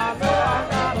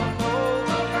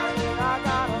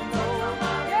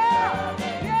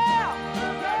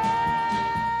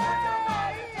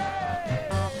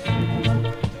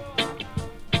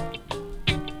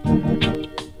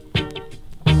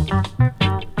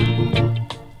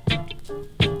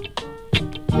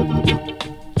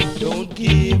 Don't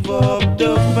give up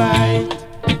the fight.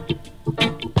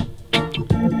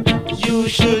 You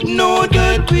should know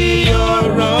that we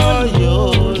are on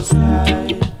your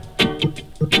side.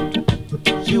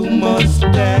 You must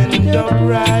stand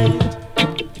upright.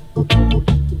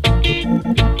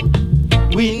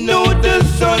 We know the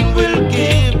sun will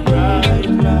give bright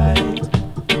light.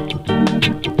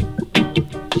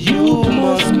 You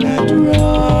must not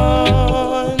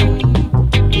run,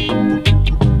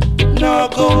 nor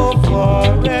go for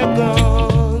a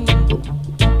gun.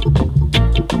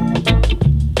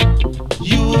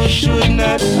 You should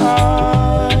not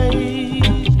hide.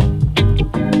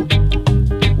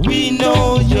 We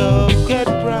know you get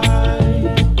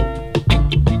pride,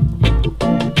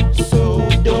 so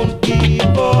don't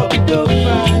give up the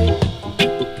fight.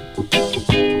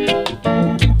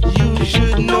 You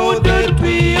should know that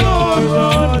we are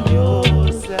on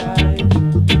your side.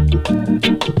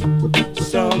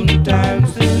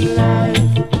 Sometimes in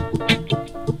life,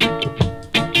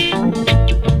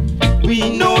 we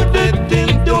know that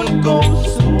things don't go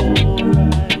so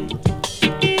right.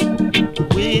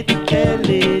 With a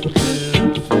little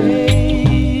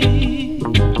faith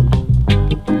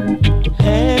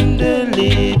and a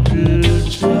little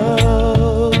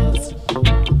trust,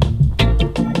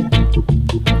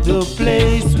 the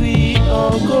place we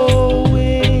are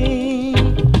going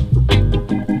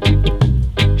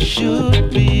should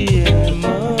be a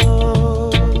must.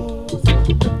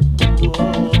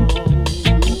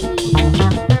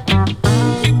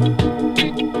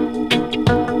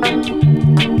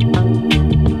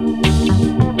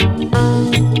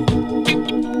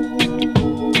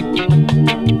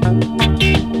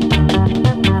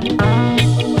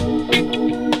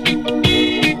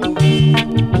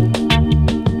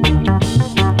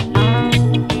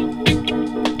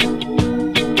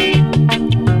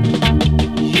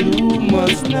 You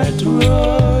must not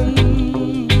run,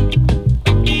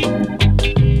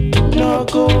 nor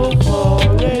go for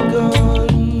a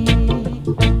gun.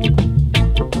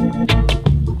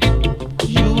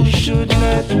 You should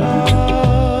not hide.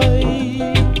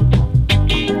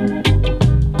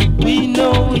 We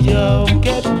know you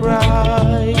get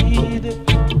pride,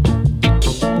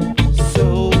 so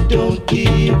don't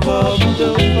give up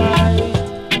the fight.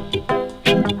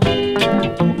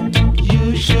 You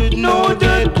should know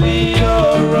that we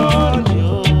are on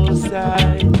your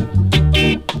side.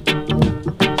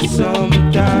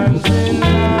 Sometimes in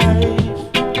life,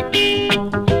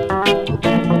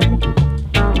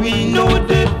 we know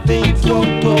that things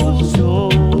don't go so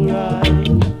right.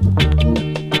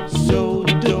 So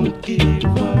don't give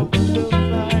up the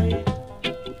fight.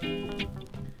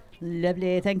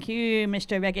 Lovely, thank you,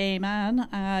 Mr. Reggae Man.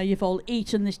 You've all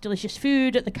eaten this delicious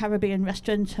food at the Caribbean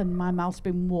restaurant, and my mouth's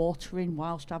been watering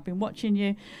whilst I've been watching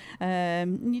you.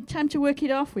 Time to work it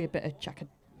off with a bit of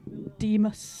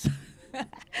Chakademus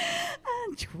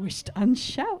and twist and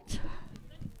shout.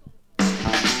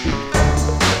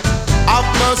 Have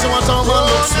mercy, what I'm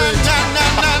gonna say.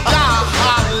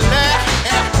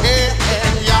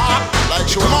 Like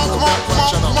show come on,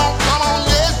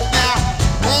 yes now.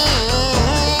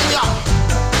 Yeah.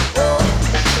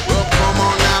 Well, come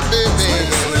on now, baby.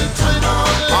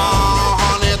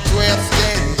 Honey, twist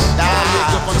and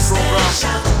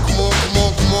shout.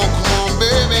 Come on,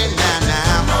 baby,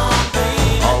 now.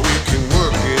 Oh, we can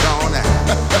work it on now.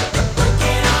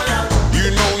 You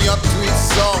know your twist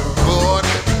so good.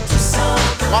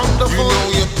 Wonderful. You know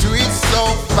your twist so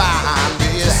fine,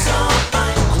 baby.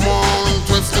 Come on,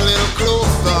 twist a little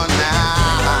closer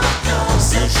now.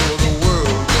 You show the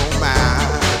world your mind.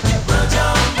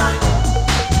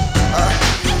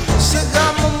 She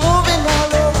got me moving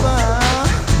all over.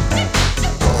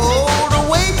 Oh, the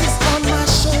weight is on my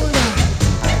shoulder.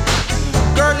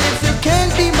 Girl, if you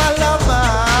can't be my lover,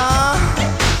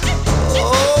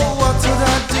 oh, what would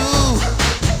I do?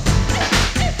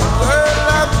 Girl,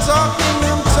 I'm talking.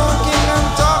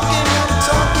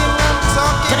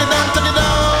 Take it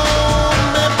down,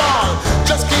 me boy.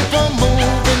 Just keep on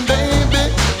moving, baby.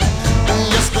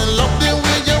 Yes, I love the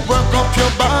way you work up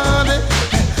your body.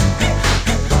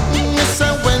 Yes,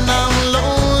 when I'm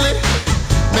lonely,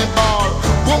 me boy,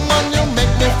 woman, you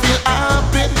make me feel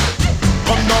happy.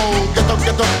 Come now, get up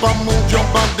and move your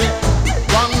body.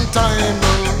 One time,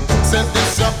 set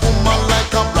this up, woman,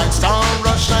 like a bright star,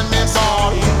 rush and me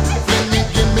boy. Let me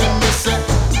give me say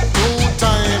 2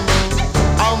 times.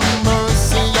 Have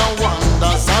mercy, your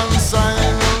wonders and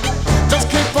sign. Just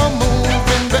keep on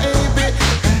moving, baby,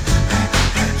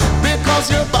 because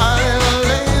you're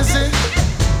lazy.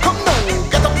 Come on,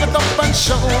 get up and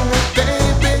show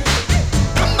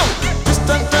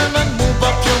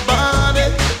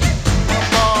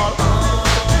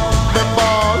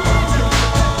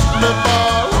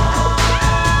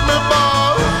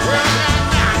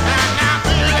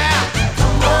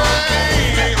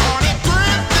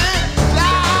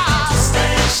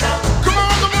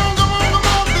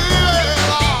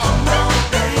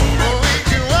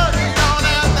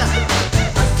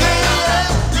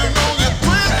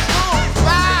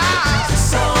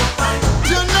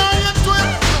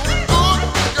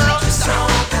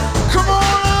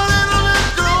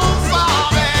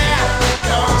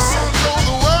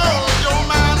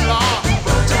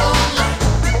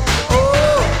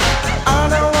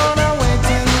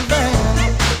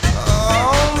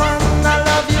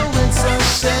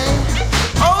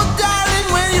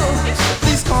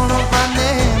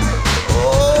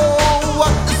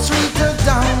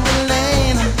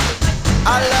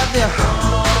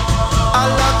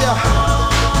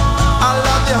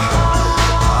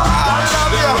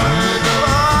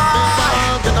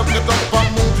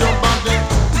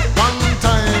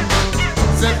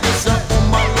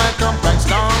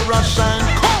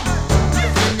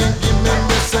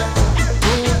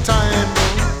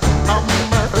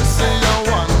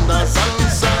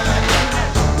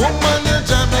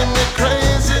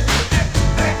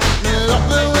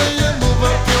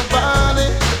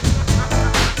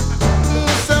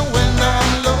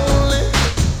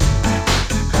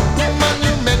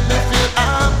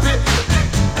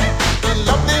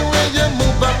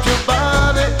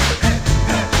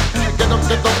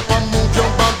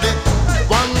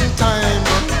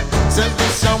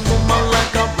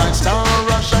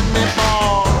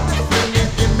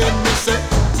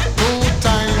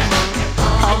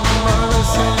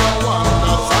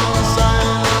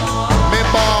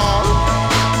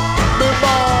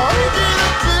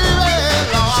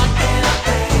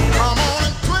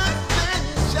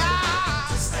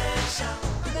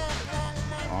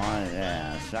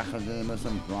Nicodemus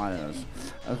and Briars.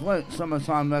 A great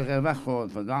summertime reggae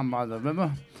record for Down by the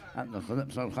River at the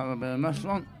Calypso Caribbean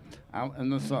restaurant out in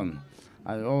the sun.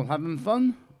 Are you all having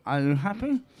fun? Are you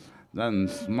happy? Then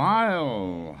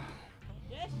smile.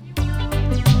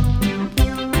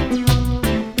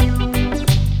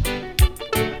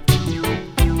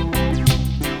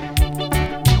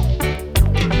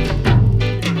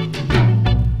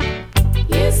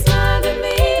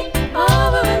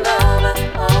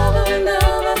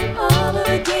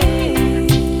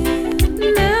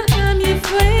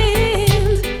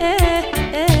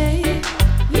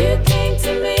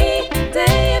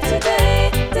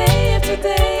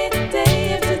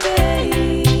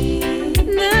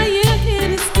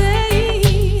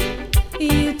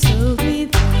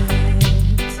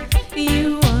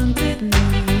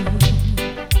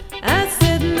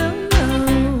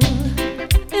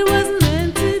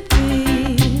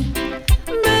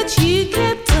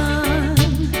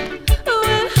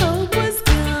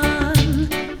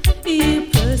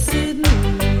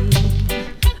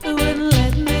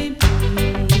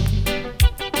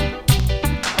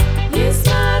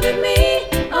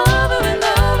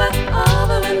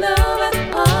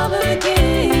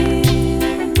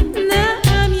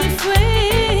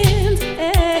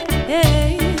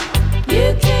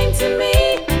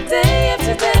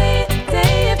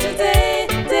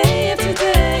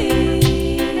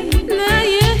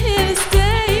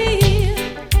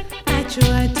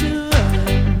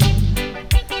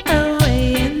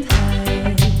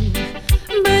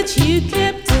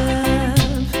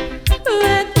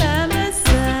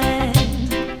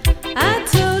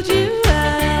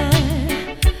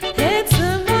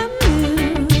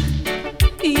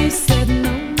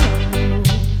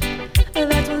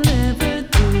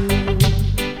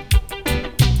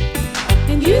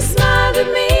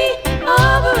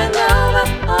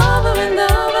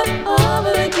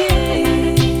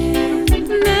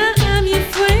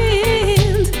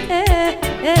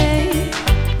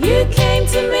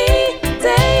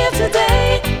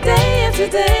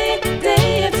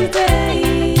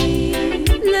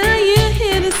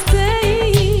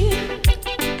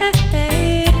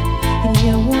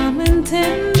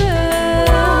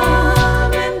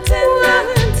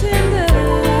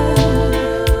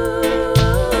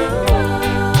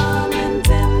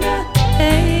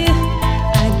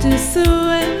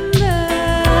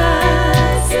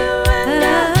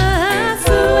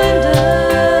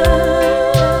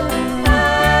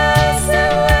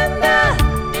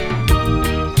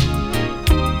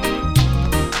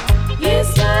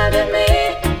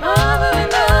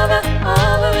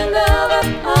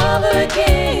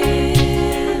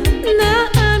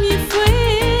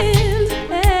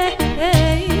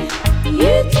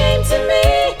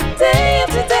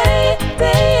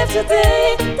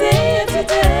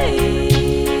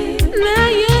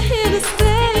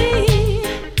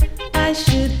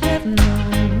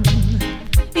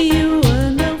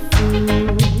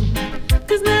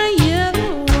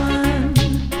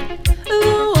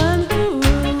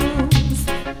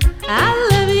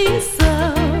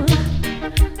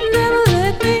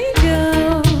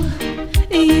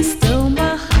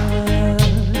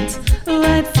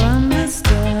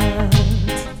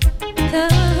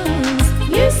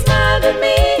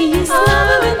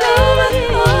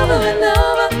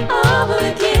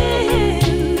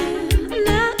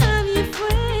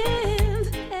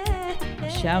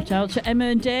 Shout out to Emma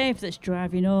and Dave that's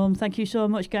driving home. Thank you so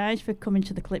much, guys, for coming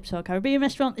to the Calypso Caribbean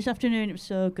restaurant this afternoon. It was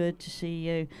so good to see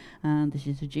you. And this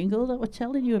is the jingle that we're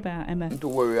telling you about, Emma.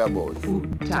 Don't worry about it.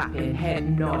 Foot tapping,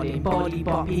 head nodding, body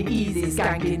bopping, easy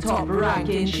skanking, top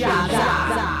ranking, Shazza.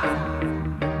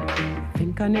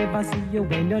 Think I never see you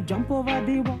when you jump over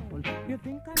the wall. You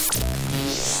think I...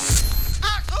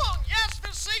 Achtung, jetzt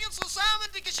wir singen zusammen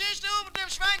die Geschichte über den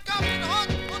Schweinkopf, den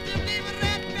Hund und den lieben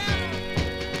Red Bären.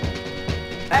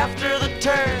 After the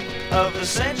turn of the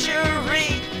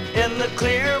century, in the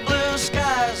clear blue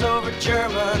skies over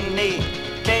Germany,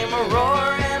 came a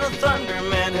roar and a thunder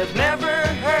men have never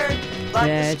heard. Like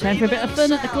yeah, time for a bit of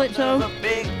fun at the Calypso.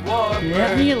 Big war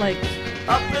yeah, me like.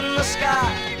 Up in the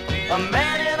sky, a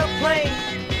man in a plane,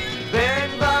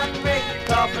 Baron von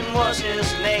Richthofen was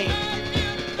his name.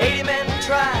 80 men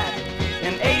tried,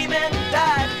 and 80 men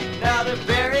died. Now they're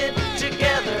buried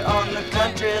together on the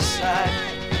countryside.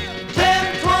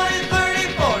 10, 20, 30,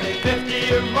 40,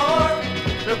 50 or more.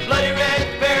 The bloody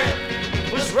red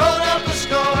Baron was rolling up the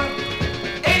score.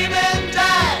 80 men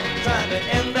died trying to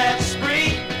end that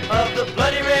spree of the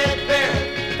bloody red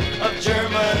Baron of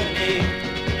Germany.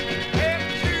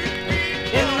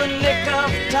 In the nick of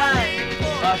time,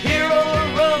 a hero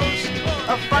arose,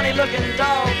 a funny looking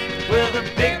dog with a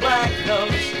big black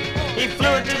nose. He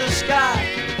flew into the sky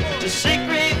to seek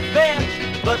revenge,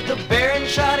 but the Baron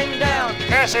shot him down.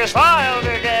 Curse his wild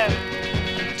again.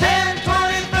 10,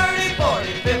 20, 30,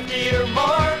 40, 50 or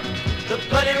more, the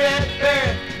bloody Red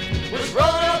Baron was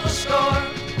rolling up the score.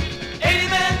 80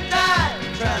 men died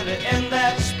trying to end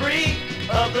that spree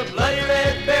of the bloody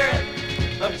Red Baron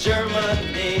of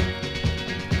Germany.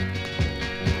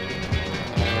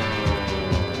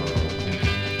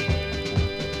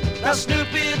 Now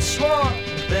Snoopy had swore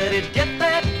that he'd get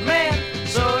that man,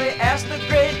 so he asked the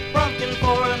great pumpkin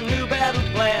for a new battle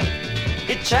plan.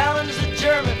 He challenged the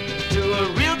German to a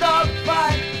real dog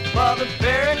fight. While the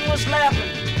Baron was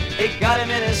laughing, he got him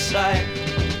in his sight.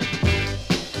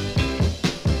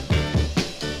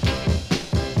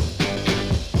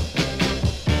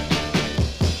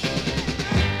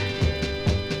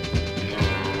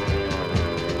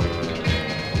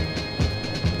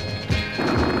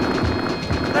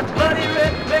 That bloody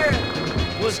Red Baron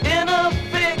was in a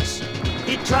fix.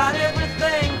 He tried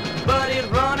everything, but he'd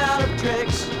run out of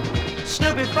tricks.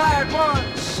 Snoopy fired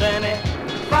once and he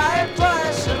fired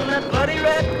twice, and that bloody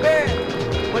Red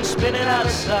Baron went spinning out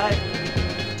of sight.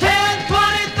 10,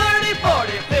 20, 30,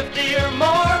 40, 50 or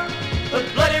more, the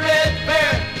bloody Red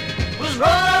Baron was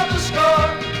rolling up the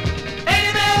score.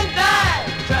 80 men died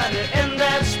trying to end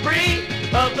that spree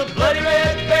of the bloody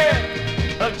Red Baron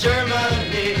of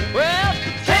Germany. Well,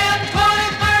 10, 20,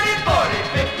 30, 40,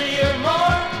 50 or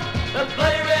more, the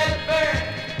bloody Red Baron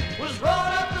was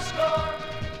rolling up the score.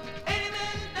 80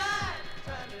 men died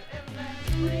trying to end that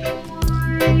spree.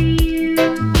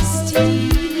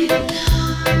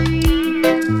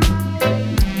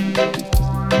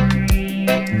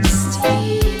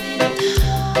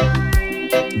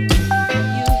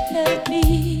 You held me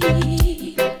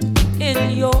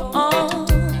in your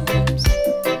arms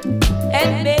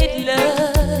and made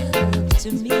love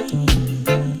to me.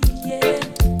 Yeah,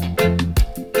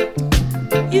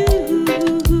 you,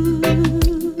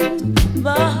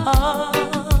 my heart's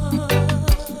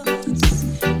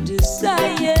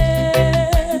desire.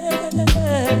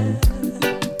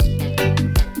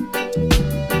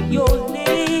 Your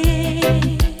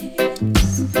lips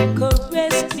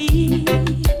caressed me.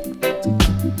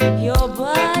 Your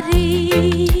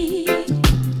body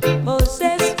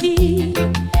possessed me,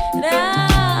 and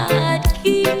I'd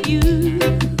keep you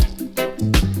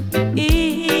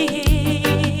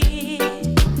if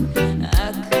I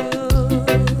could.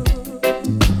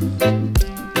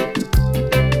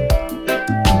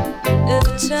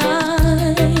 If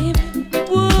time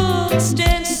would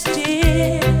stand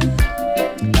still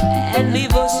and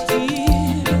leave us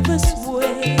here this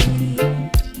way,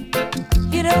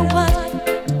 you know what?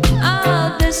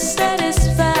 I'll be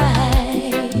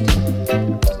satisfied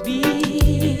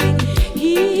being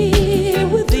here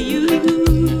with you.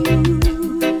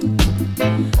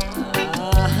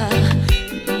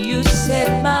 You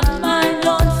set my mind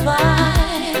on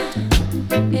fire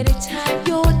anytime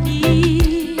you're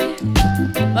near.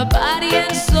 My body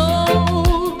and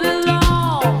soul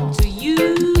belong to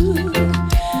you.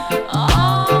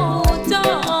 Oh,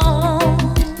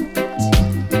 don't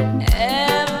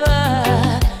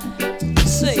ever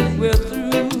say we're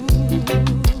through.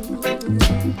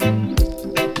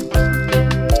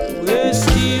 We're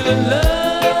still in love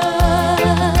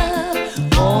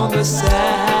on the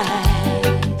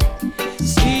side,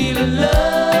 still in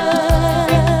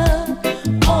love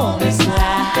on the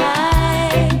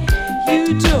side.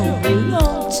 You don't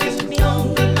belong to me, I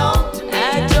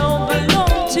don't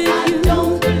belong to you.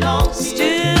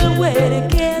 Still we're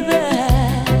together.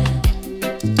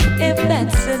 If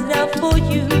that's enough for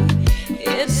you,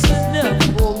 it's enough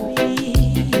for me.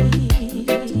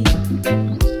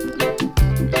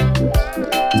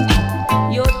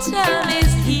 Your time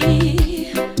is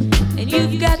here, and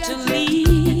you've got to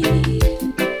leave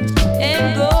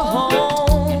and go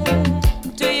home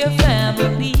to your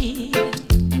family.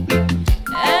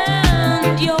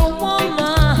 And your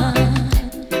woman,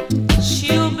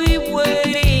 she'll be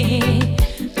waiting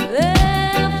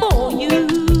there for you.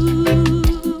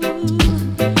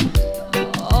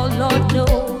 Oh, Lord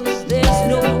knows there's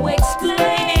no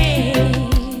explaining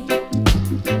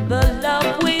the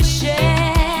love we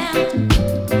share.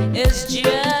 It's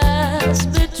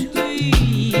just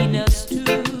between us two.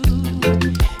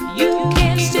 You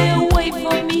can't stay away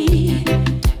from me,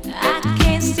 I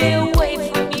can't stay away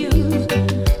from you.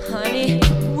 Honey,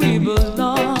 we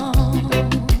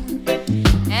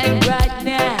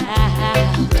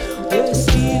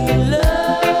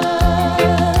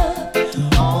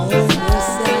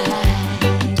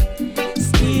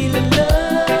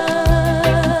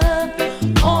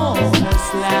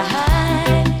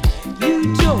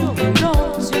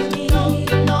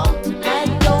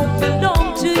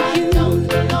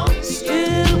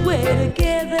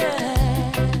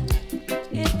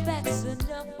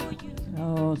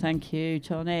Oh, thank you,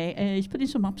 Tony. He's putting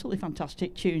some absolutely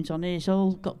fantastic tunes on. He's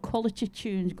all got quality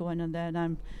tunes going on there, and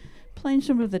I'm playing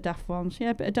some of the daft ones. Yeah,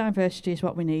 a bit of diversity is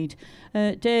what we need.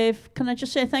 Dave, can I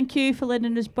just say thank you for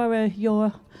letting us borrow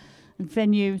your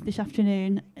venue this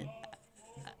afternoon.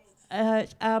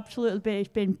 It's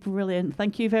been brilliant.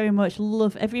 Thank you very much.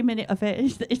 Love every minute of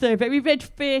it. Is there very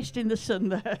red-faced in the sun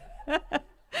there?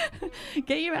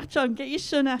 Get your hat on, get your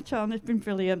sun hat on. It's been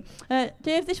brilliant.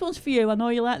 Dave, this one's for you. I know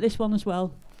you like this one as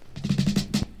well.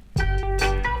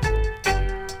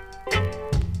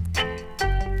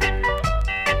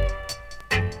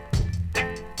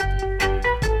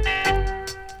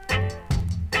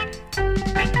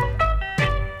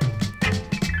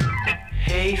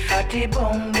 Hey, fatty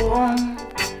boom boom,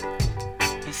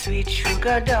 sweet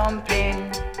sugar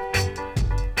dumpling.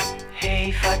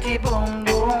 Hey, fatty boom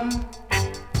boom,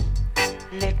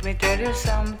 let me tell you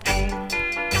something.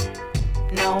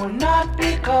 No, not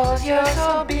because you're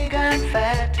so big and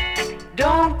fat.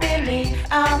 Don't believe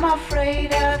I'm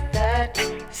afraid of that.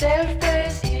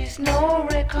 Self-praise is no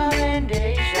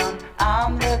recommendation.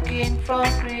 I'm looking for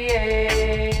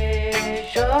creation.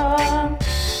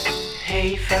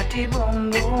 Hey, fatty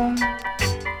boom boom,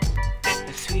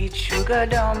 sweet sugar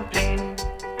dumpling.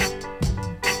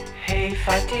 Hey,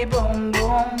 fatty boom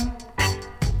boom,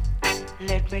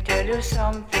 let me tell you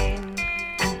something.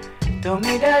 To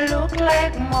me that look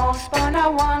like mouse on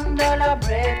a $1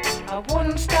 bread. I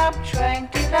wouldn't stop trying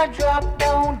till I drop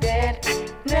down dead.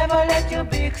 Never let your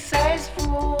big size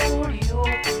fool you.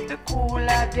 The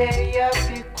cooler day of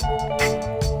the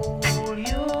cool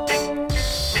you.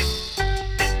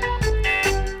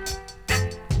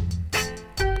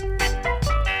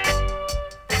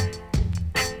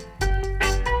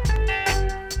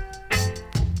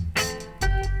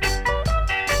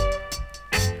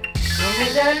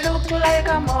 That look like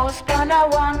a mouse on a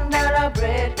 $1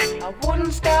 bread. I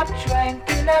wouldn't stop trying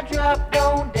till I drop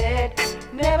down dead.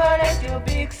 Never let your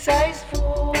big size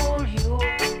fool you.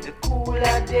 The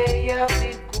cooler day of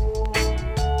the cool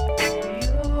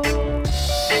you.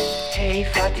 Hey,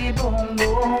 fatty boom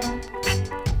boom,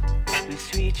 the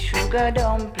sweet sugar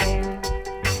dumpling.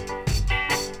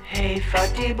 Hey,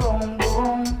 fatty boom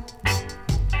boom,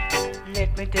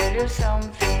 let me tell you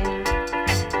something.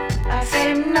 I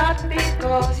say not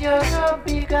because you're so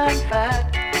big and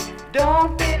fat.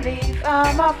 Don't believe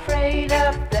I'm afraid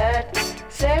of that.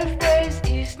 Self-praise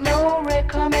is no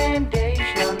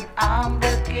recommendation. I'm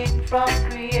the king from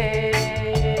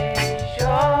creation.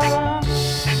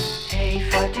 Hey,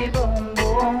 fatty boom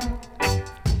boom,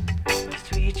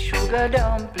 sweet sugar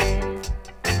dumpling.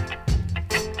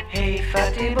 Hey,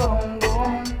 fatty boom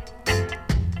boom,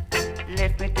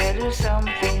 let me tell you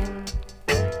something.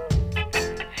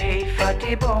 Hey,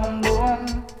 fatty boom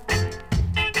boom,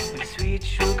 sweet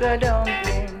sugar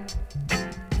dumpling.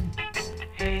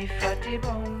 Hey, fatty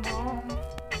boom boom,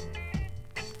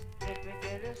 let me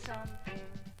tell you something.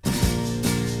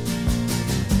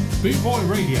 Boot Boy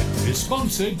Radio is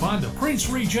sponsored by the Prince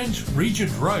Regent,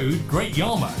 Regent Road, Great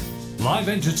Yarmouth. Live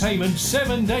entertainment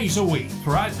 7 days a week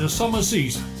throughout the summer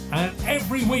season and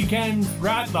every weekend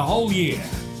throughout the whole year.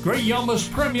 Great Yarmouth's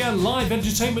premier live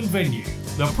entertainment venue.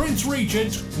 The Prince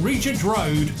Regent, Regent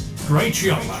Road, Great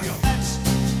Yarmouth.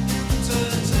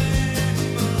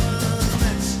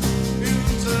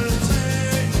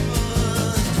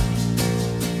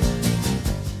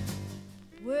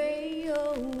 Way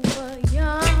over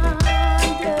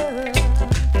yonder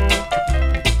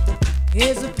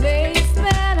is a place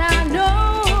that I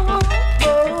know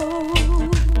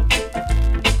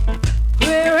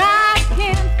where I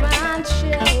can find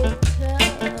shelter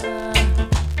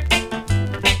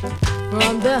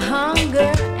from the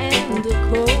hunger and the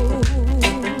cold.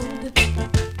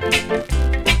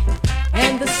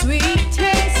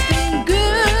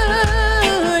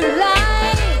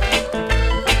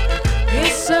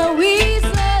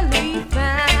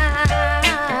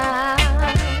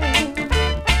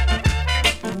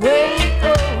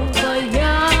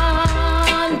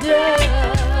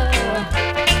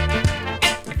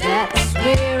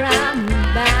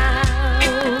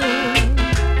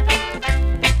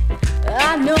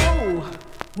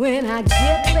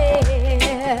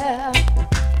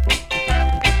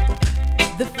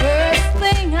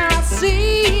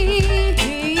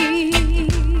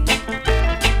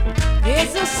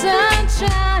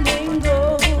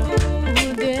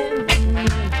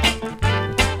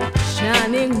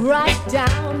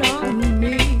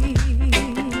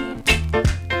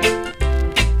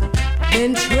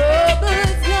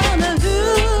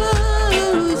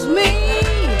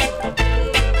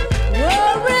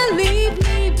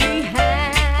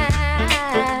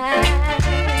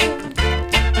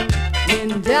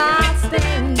 And I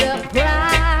stand up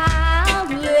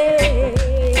proudly,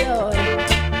 Lord,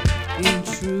 in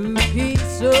true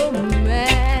peace of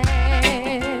man.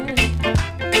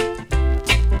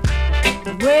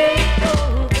 Way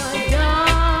over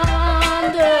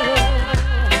yonder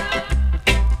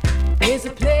is a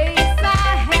place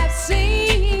I have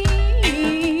seen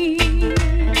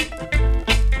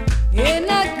in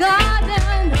a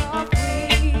garden of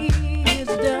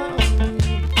wisdom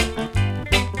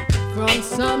from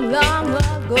some long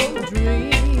ago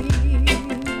dream.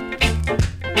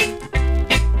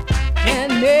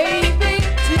 And maybe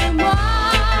tomorrow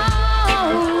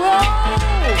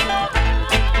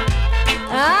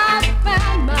I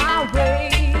found my way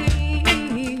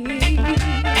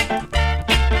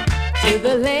to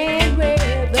the land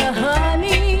where the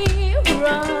honey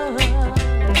runs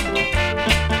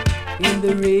in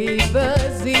the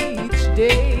rivers each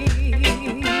day.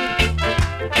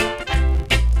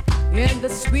 And the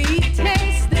sweet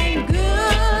tasting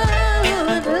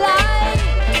good life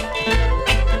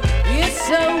is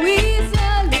so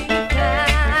easily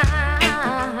found.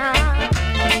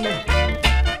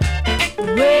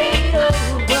 Way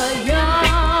over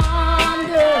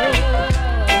yonder,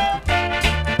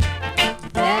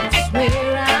 that's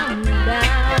where I'm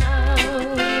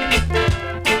bound.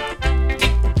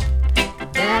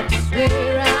 That's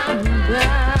where I'm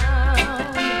bound.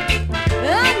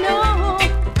 I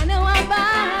know I'm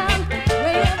bound.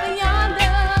 Way over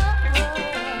yonder.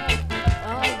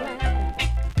 All right.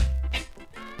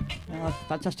 Oh,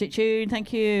 fantastic tune,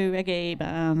 thank you, Reggae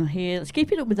Band. Here, let's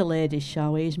keep it up with the ladies,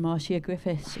 shall we? It's Marcia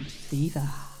Griffiths and Fever.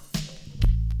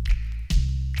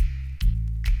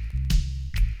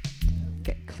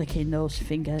 Get clicking those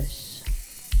fingers.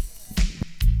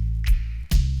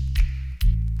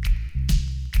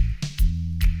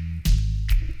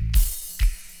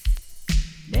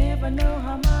 Never know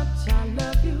how much I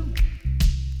love you.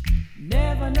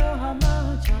 Never know how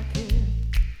much I care.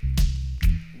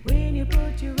 When you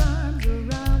put your arms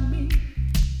around me,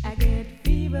 I get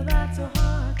fever that's so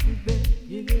hard to bear.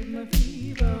 You give me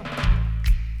fever.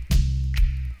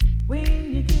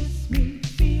 When you kiss me,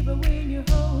 fever when you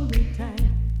hold me tight.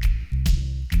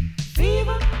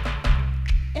 Fever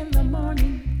in the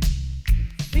morning,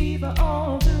 fever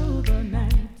all through the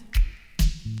night.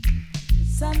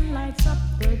 Sun lights up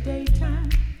the daytime,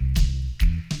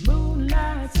 moon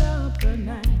lights up the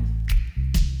night.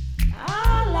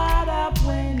 I light up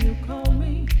when you call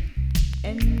me,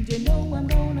 and you know I'm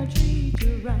gonna treat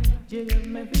you right. You give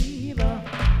me fever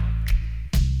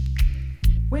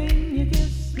when you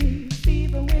kiss me,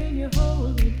 fever when you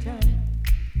hold me tight.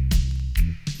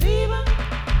 Fever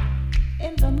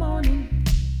in the morning,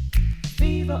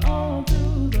 fever all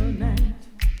through the night.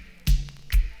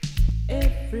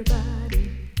 Everybody's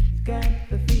got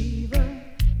the fever,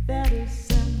 that is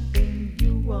something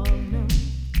you all know.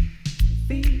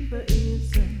 Fever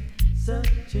isn't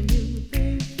such a new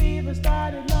thing, fever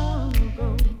started long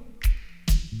ago.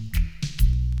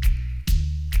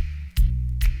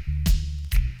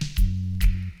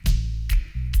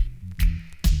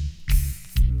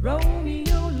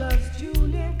 Romeo loves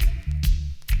Juliet,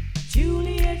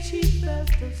 Juliet she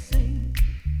loves to sing.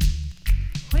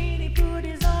 When he put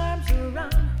his arms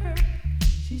around her,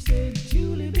 she said,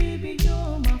 Julie, baby,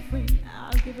 you're my friend.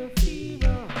 I'll give her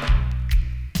fever.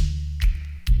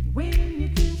 When you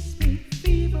kiss me,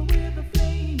 fever with a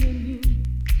flame in you.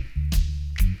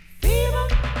 Fever,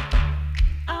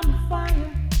 I'm a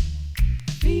fire.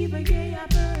 Fever, yeah, I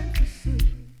burn for soup.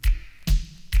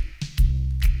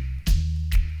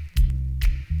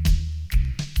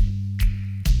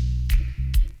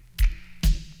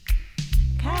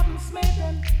 Captain Smith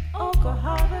and Uncle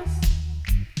Harvest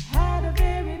had a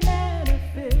very mad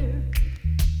affair.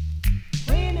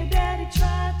 When her daddy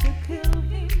tried to kill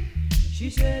him, she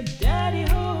said, Daddy,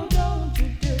 oh, don't you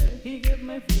dare. He give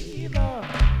me fever.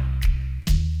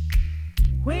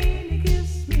 When he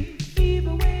kiss me,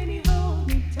 fever when he hold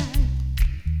me tight.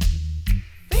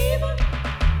 Fever,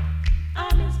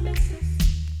 I'm his missus.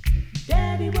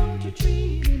 Daddy, won't you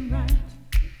treat him right?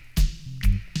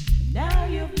 Now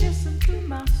you've listened to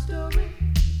my story.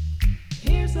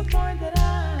 Here's the point that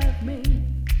I've made.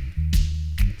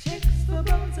 Chicks for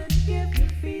bones and give you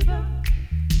fever.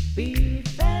 Be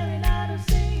falling out of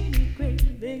zany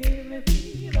grave. They give me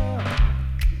fever.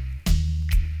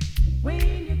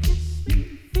 When you kiss me,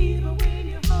 fever when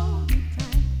you hold me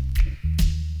tight.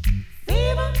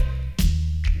 Fever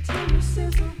till you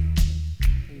sizzle.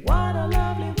 What a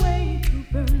lovely way to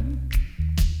burn.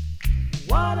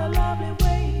 What a lovely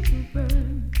way to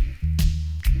burn.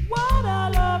 What a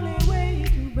lovely way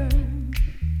to burn.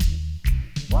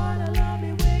 What a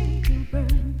lovely way to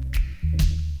burn.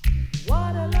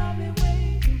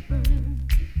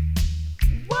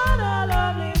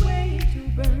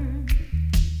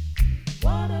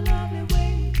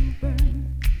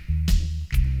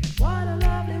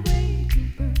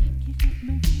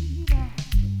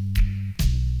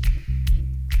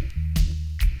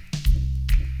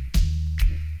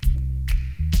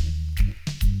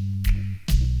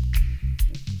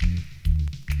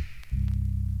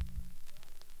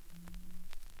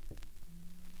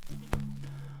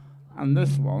 And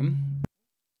this one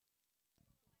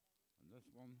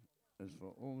is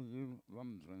for all you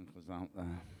rum drinkers out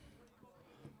there.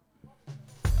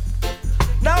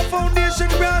 Now foundation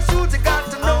grassroots, you got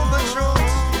to know the truth.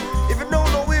 If you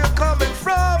don't know where you're coming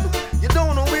from, you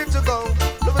don't know where to go.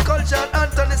 Love and culture and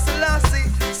Anthony Selassie,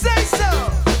 say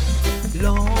so.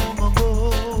 Long ago,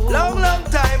 long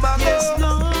time ago. Yes,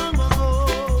 long ago.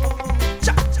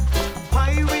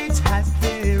 Pirates had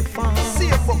their fun.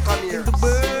 See a buccaneers. In the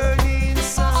burning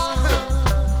sun.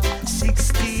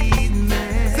 16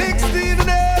 men. 16 of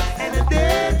them. And a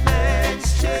dead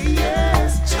man's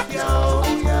chest. Yo,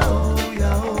 yo,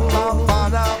 yo.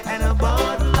 And a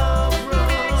bottle of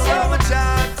rum. Summer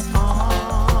chance.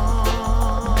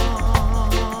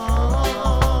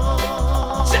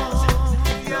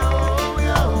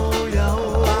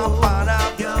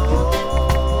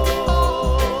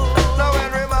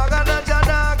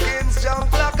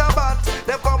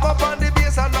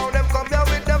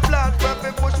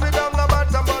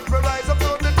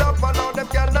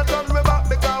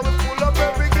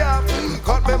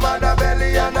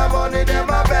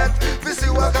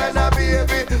 What kind of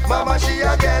baby mama she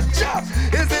a get? Is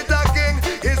it a king?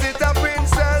 Is it a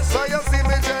princess? So you see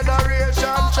me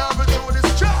generation travel through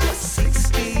this track.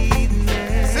 16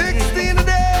 men. 16 of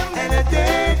them. And a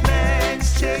dead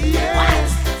man's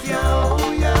chest. Yo,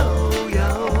 yo,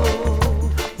 yo,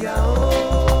 yo.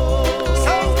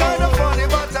 Sounds kind of funny,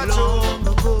 but I long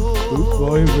ago. Boot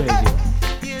Boy Radio.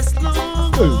 Yes,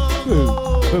 long ago.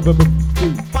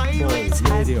 Pirates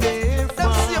had their fun.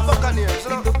 Let's see a buccaneers.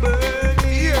 In the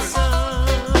burning sun.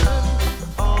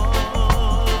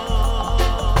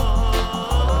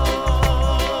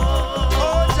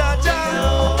 Oh, ja, ja.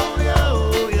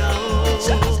 Yo, yo,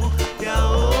 yo.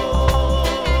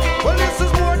 Well, this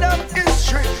is more than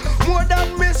history, more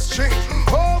than mystery.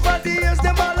 Over the years,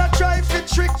 them all a try to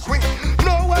trick we.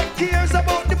 No one cares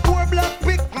about the poor black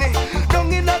picnic.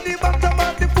 Down in the bottom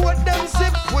of the boat, them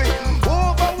sip we.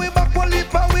 Over we back, we'll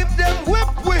leap and whip them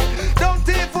whip we. Don't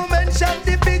even mention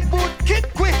the big boot kick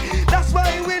we. That's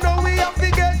why we know we have to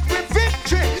get with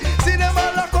victory. See them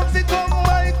all a come to come,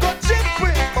 my God, chip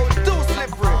we. Oh, it's too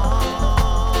slippery.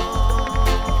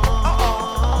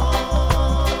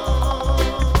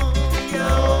 Yo,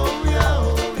 yo,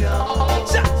 yo.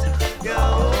 Cha, yo.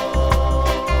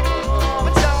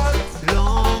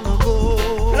 Long ago.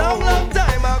 Long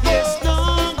time ago. Yes,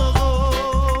 long ago.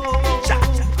 Cha,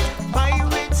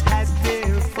 pirates had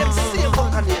their fun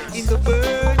in the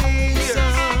burning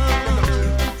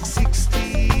sun.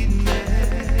 16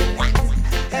 men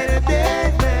and a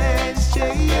dead man's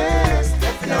chest.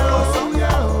 Yo,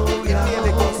 yo, yo,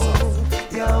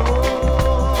 yo.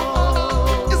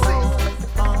 You see,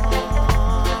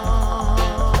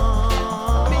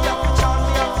 me have to chant.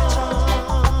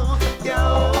 Yo,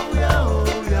 yo,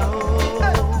 yo,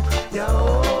 yo.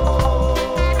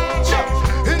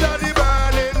 Inna the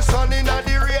burning sun, inna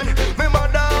the rain. Me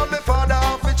mother and me father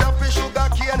have to chop the sugar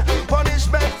cane.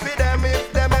 Punishment for them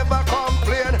if them ever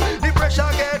complain. The pressure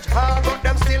get hard, but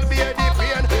them still bear the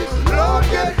pain. Lord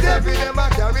get heavy, them a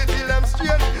carry till them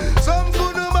strain. Some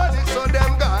good money, so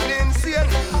them gone insane.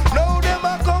 Now them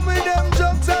a come with them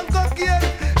drugs and cocaine.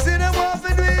 See them want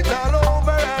to do it all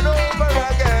over and over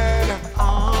again.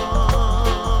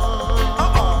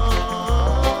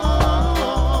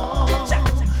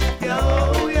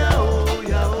 Yo, yo,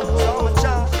 yo.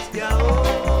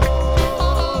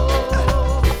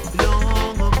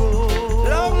 Long ago.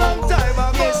 Long time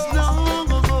ago. Yes,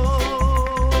 long ago.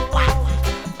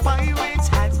 Pirates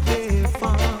had their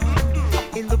fun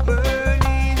in the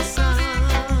burning sun.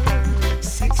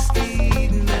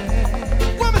 16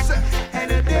 men. What me say?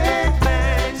 And a dead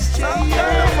man's chest. Yo, yo,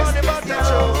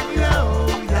 yo.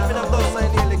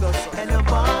 And a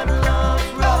bottle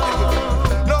of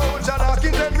rum. No, John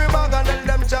Hawkins and Remagan and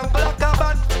them jump like a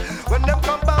bat. When them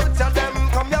come out and them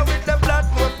come here with them blood.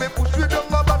 But we push we down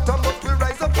a bottom, but we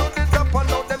rise up to the top. And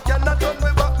now them cannot turn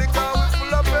me back because we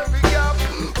full of every gap.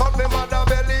 Cut me mother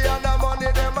belly and the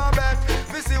money them a bet.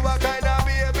 We see what kind of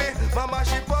baby mama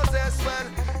she possess. Well,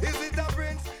 is it a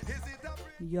prince? Is it a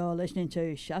prince? You're listening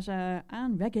to Shazza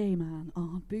and Reggae Man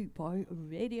on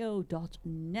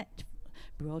bootboyradio.net,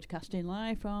 broadcasting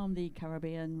live from the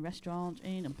Caribbean restaurant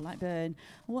in Blackburn.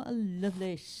 What a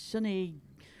lovely, sunny,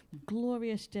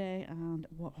 glorious day, and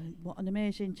what an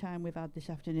amazing time we've had this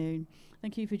afternoon.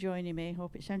 Thank you for joining me.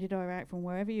 Hope it sounded all right from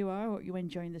wherever you are. Hope you're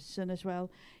enjoying the sun as well.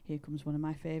 Here comes one of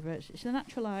my favourites. It's the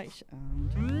Naturalites and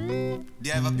Do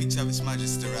you have a picture of His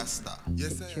Majesty Rasta?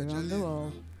 Yes, picture on the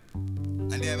wall.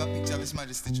 And do you have a picture of His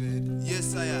Majesty Trade?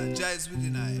 Yes, I am. Giles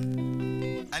within I.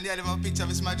 And do you have a picture of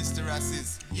His Majesty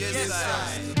Rassis? Yes,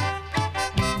 I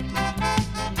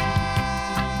am.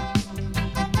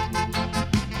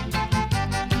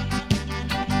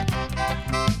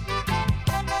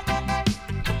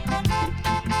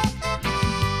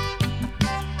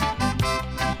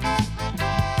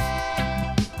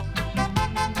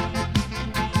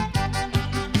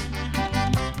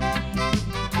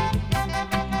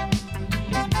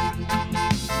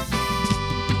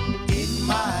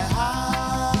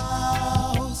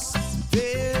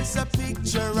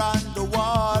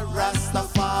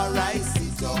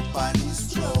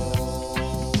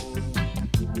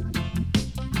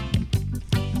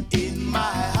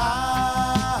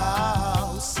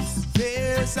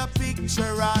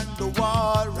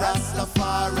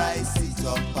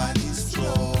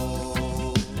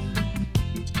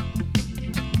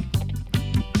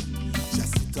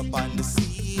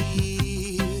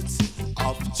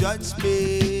 judgment.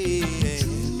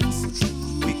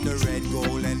 With the red,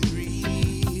 gold, and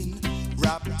green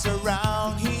wrapped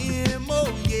around him,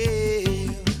 oh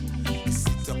yeah. He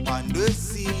sits upon the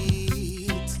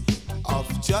seat of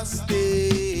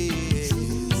justice,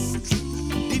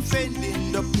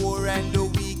 defending the poor and the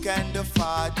weak and the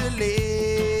fatherless.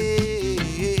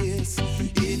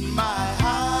 In my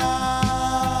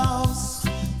house,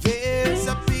 there's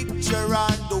a picture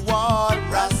on the wall.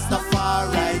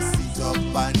 Rastafari sit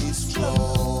up on his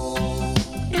throne.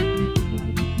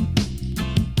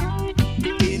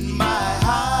 In my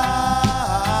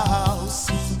house,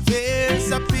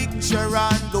 there's a picture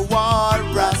on the wall.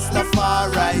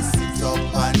 Rastafari sit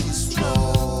up on his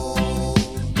throne.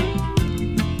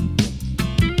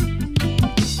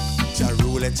 Jah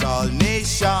ruleth all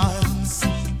nations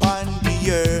on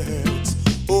the earth.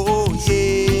 Oh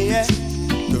yeah,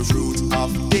 the root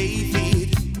of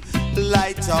David,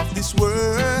 light of this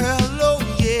world. Oh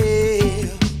yeah,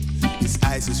 his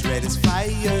eyes as red as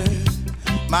fire.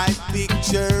 My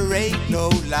picture ain't no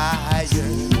liar,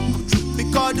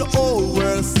 because the whole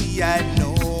world see I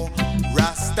know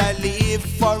Rasta live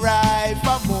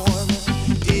forevermore.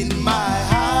 In my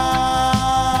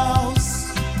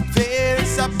house,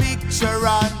 there's a picture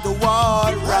on the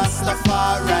wall.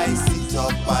 Rastafari sit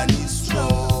up on his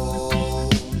throne.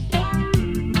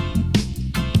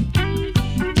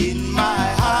 In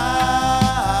my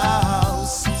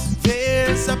house,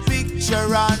 there's a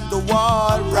picture on the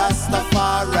wall.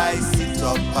 Rastafari sit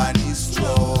up on his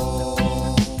throne.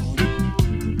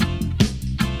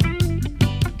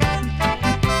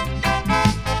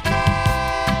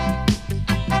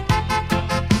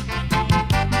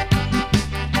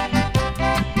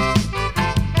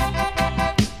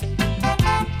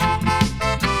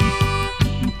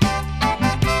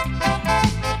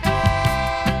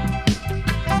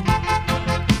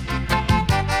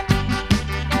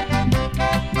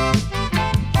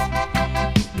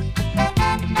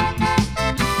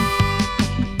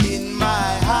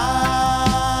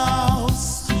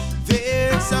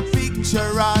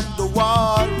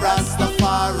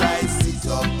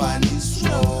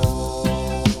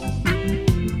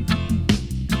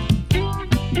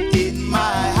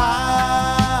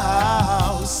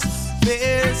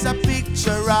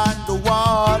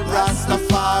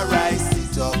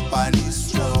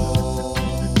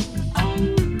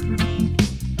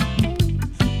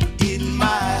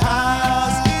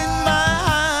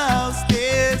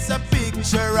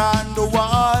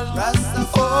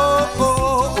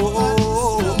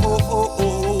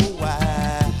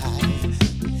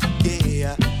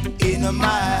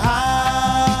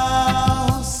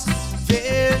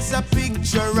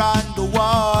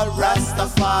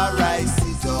 Rastafari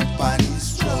sit up on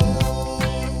his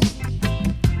throne.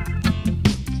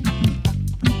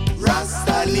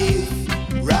 Rasta live,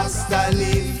 Rasta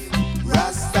live,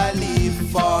 Rasta live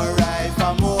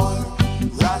forevermore.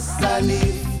 Rasta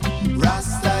live,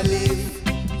 Rasta live,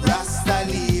 Rasta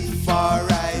live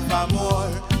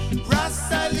forevermore.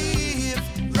 Rasta live,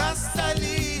 Rasta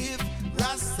live,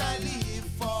 Rasta live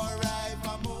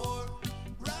forevermore.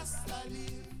 Rasta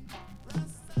live.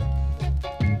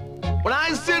 When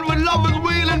I said when love is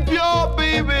real and pure,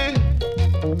 baby,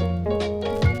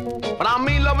 but I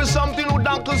mean love is something no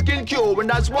doctors can cure, and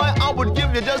that's why I would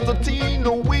give you just a teeny,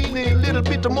 weeny, little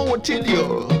bit more till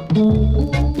you.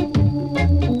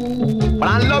 But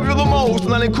I love you the most,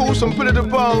 and I cool some pretty to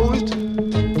boast,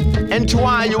 and to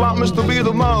why you want me to be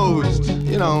the most,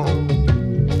 you know.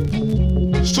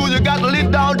 So you got to let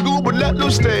down good, but let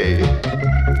loose stay.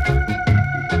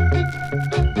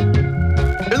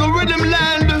 In the rhythm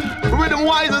land, rhythm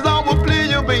wise as I will play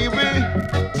you, baby.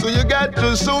 So you got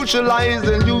to socialize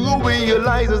and you will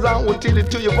realize as I will tell it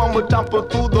to you from the top or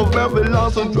through the very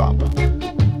last drop.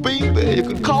 Baby, you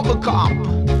could call the cop.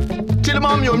 Tell him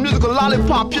I'm your musical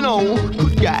lollipop, you know.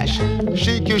 Good gosh.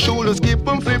 Shake your shoulders, skip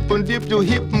and flip and dip your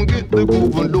hip and get the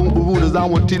groove and don't be rude as I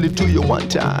will tell it to you one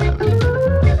time.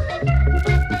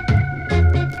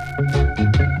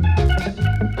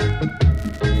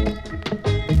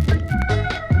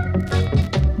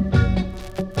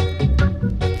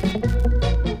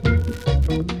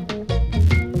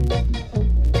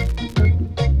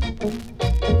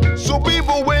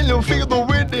 Feel the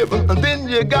rhythm, and then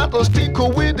you got to stick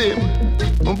with him.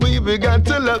 Baby, got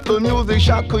to let the music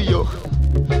shock you.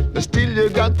 Still you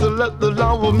got to let the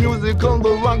love of music come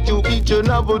to rock you each and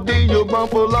every day. You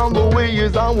bump along the way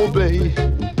as I will play.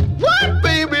 What,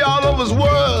 baby, all over this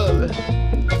world?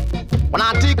 When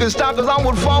I take a stop, cause I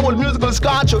would forward musical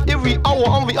scotch every hour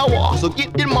on the hour. So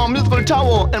get in my musical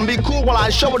tower and be cool while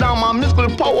I show down my musical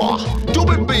power. Do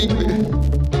it, baby.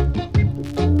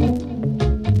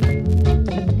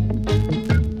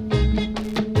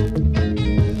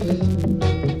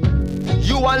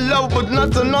 love, but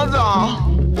not another.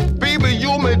 Baby,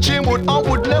 you may change, but I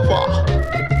would never.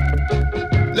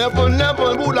 Never,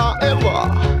 never would I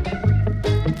ever.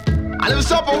 And if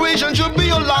separation should be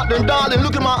a lot, then darling,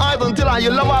 look in my eyes until I you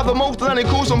love her the most. And then it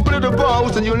cool some pretty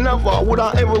balls, and you never, would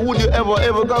you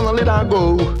ever gonna let her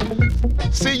go?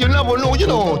 See, you never know, you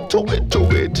know, to it.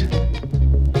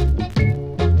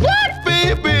 What,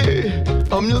 baby?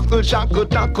 A musical shaka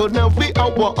taka never be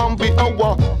over,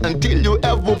 until you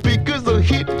ever pick as a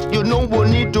hit. You know we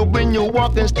need to bring your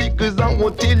walking stickers and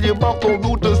we'll tell you about on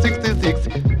Route 66.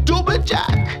 To be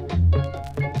Jack.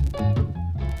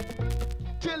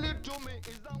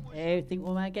 I think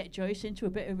we might get Joyce into a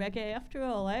bit of reggae after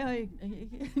all, eh? Are you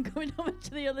going over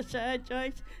to the other side,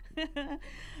 Joyce?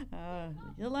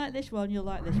 You'll like this one,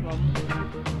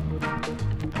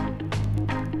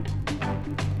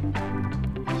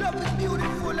 Love is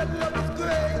beautiful and love is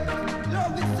great.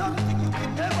 Love is something you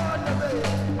can never underrate.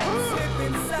 Slip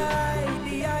inside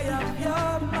the eye of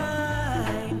your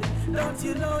mind. Don't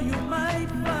you know you might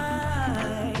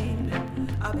find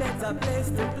a better place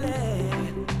to play?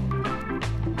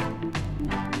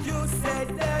 You said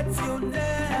that you'll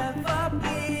never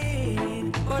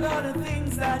been, but all the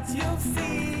things that you've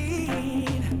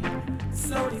seen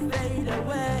slowly fade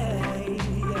away.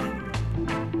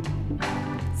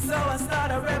 So I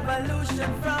start a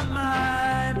revolution from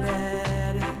my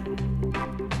bed.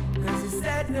 Cause you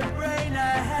said the brain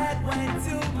I had went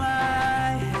to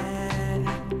my head.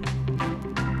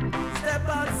 Step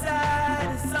outside,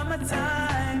 the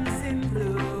summertime is in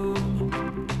bloom.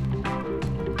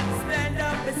 Stand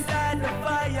up beside the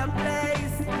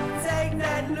fireplace. Take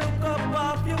that look up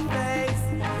off your face.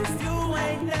 Cause you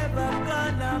ain't never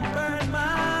gonna burn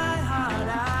my heart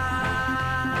out.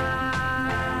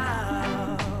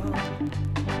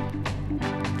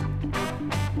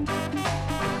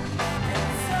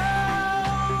 And so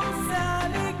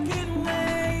Sally can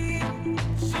wait.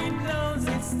 She knows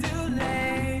it's too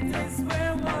late as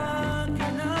we're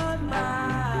walking on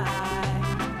by.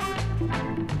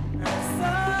 Her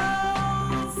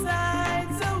soul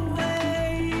sides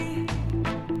away,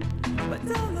 but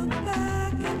don't look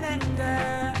back in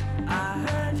anger. I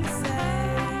heard you say.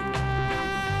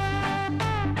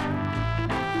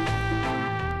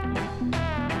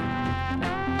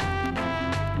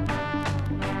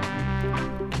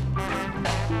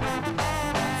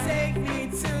 Take me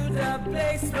to the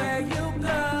place where you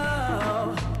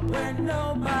go, where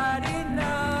nobody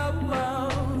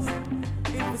knows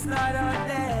if it's not our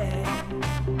day.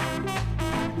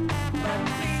 But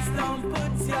please don't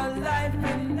put your life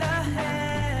in the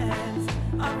hands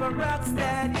of a rock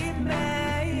steady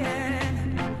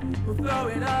man who'll throw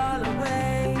it all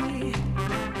away.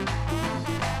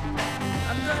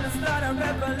 I'm gonna start a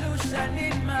revolution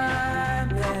in my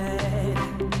bed.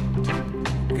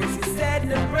 Cause you said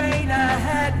the brain I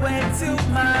had went to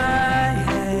my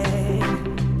head.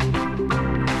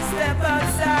 Step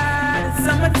outside, it's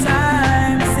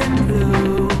summertime, it's in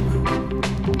bloom.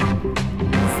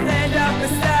 Stand up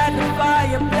beside the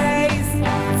fireplace.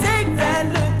 Take that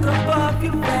look up off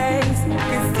your face.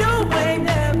 Cause you ain't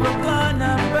never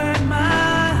gonna burn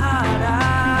my heart out.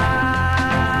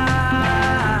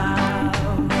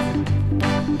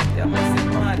 Yeah, must be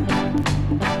mad.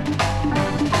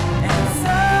 And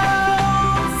so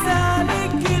Sally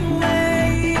can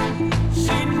wait.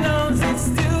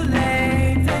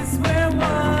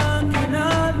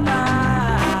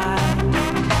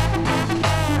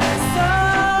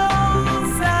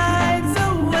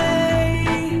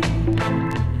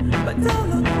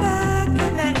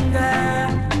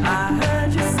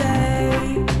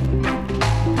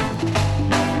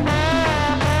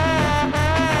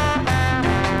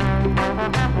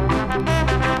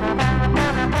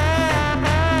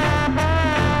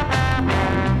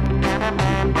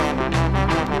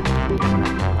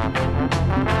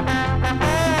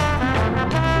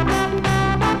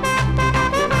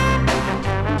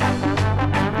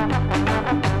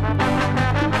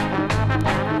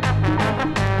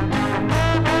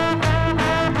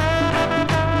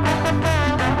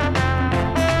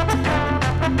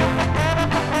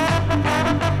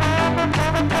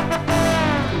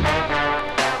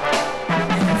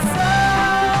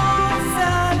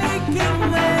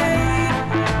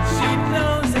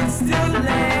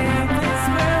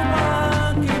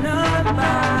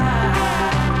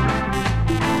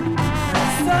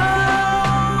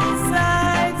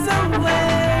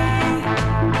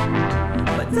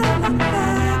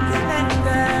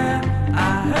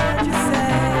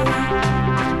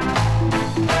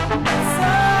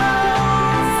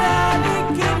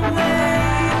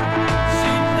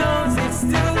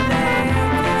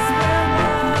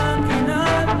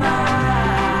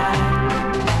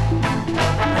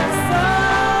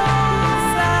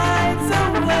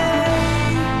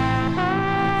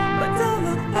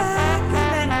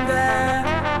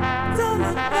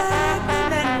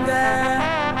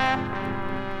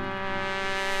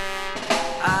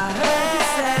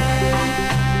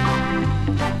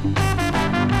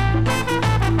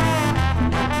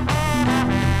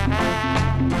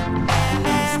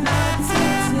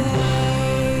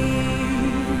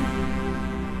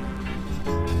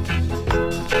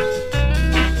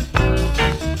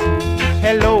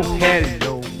 hello,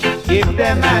 hello. Give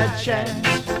them a chance.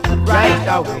 Right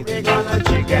away they gonna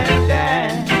chicken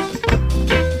dance.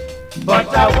 But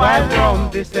a while from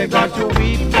this they got to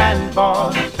weep and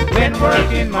bawl when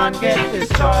working man get his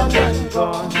charge and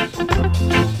gone.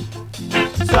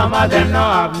 Some of them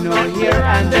now have no hair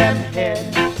and them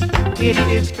head. It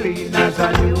is clean as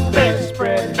a new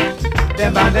bedspread.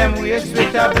 Them and them waist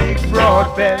with a big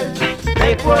broad belt.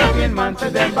 Make working man to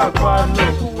them backward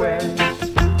look well.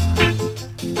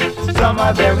 Some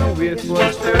of them waist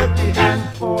was 30 and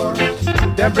 4.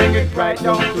 Them bring it right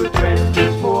down to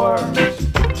 24.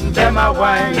 Them a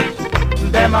wine,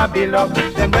 them a bill up,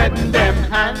 them wetting them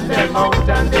hand, them out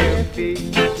and their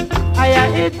feet.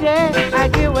 I eat there, I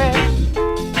give it.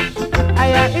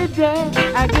 I eat there,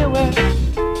 I give it.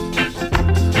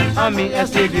 I mean, I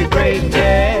see the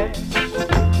greatest.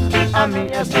 I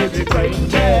mean, I see the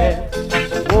greatest.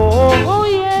 Oh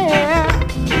yeah.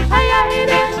 I eat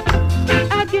it,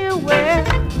 I give it.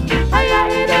 I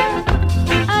eat it,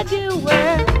 I give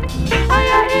it. I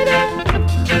eat it,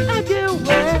 I give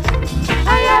it. I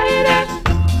eat it.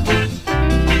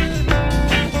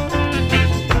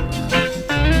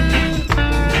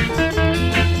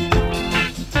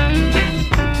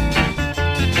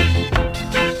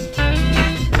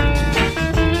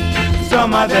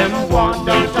 Some of them want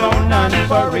downtown and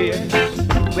parade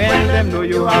when them know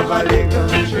you have a legal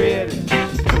trade.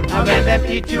 And when them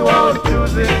eat you out to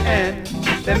the end,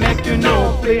 they make you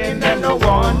no play and them no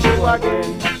want you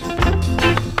again.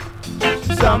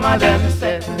 Some of them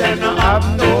said they no have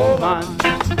no man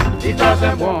because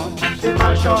them want to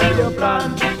mash up your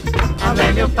plan. And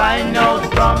when you find out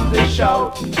from the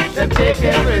shout, them take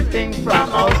everything from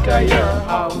out of your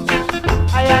house.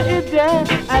 I eat there,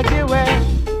 I give it.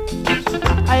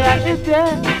 I eat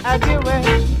there, I give it.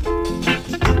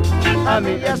 I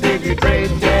mean, I see the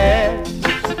greatest.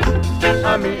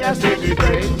 I mean, I see the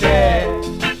greatest.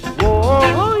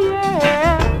 Oh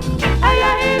yeah. I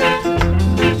eat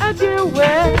it, I give it.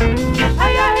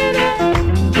 I eat it,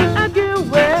 I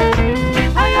give it.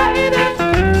 I eat it,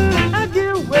 I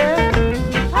give it.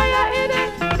 I eat it,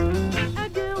 I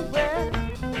give it.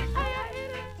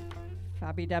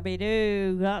 Fabby dabby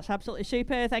doo. That's absolutely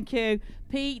super. Thank you.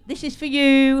 Pete, this is for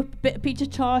you. Bit of Peter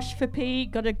Tosh for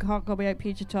Pete. Can't go without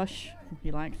Peter Tosh.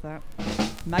 You like that.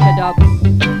 Mega dog.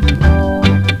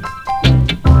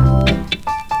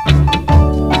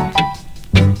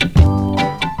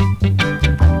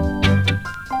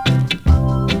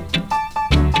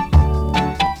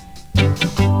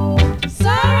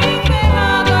 Sorry,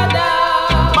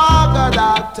 Maga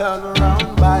dog, turn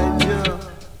around by you.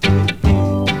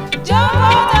 Jump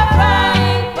out the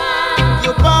frying pan.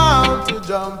 You're bound to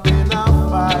jump in a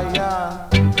fire.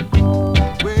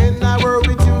 When I were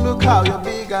with you, look how you're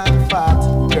big and fat,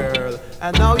 girl.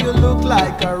 And now you look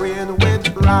like a rain wet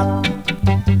rat.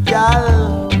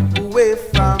 Girl, away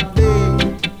from me.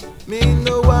 Me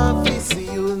no one fi see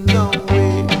you no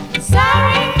way.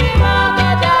 Sorry, Maga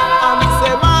dog. I me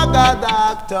say Maga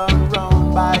dog, turn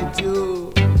round by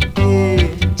you. Yeah.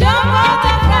 Jump out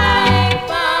the frying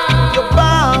pan. You're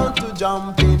bound to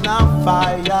jump in a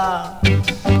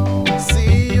fire.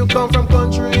 See, you come from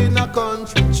country in a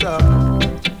country truck.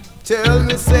 Tell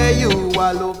me, say you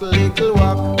a look little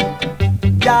walk.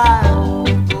 Girl,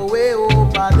 go way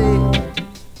over there.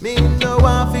 Me no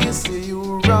one fi see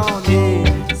you round here.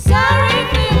 Sorry,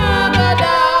 Maga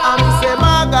dog. I me say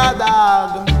Maga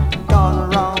dog, turn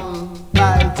round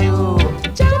by you.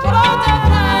 Jump out the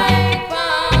frying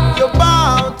pan. You're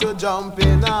bound to jump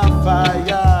in a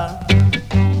fire.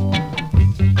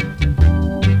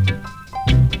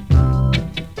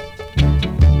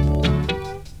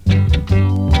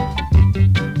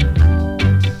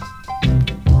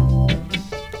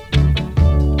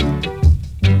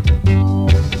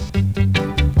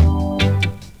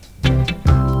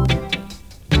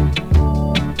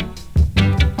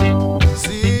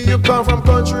 See, you come from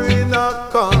country in a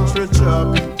country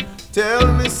truck. Tell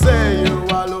me, say you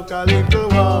a look a little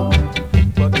walk.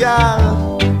 But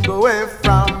girl, go away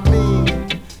from me.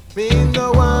 Me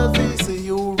no want to see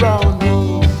you round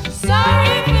me.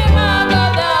 Sorry, Maga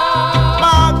dog.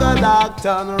 Maga dog,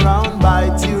 turn around,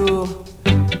 bite you.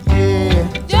 Yeah.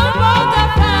 Jump out the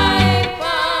frying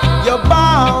pan. You're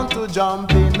bound to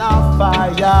jump in a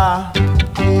fire. Yeah.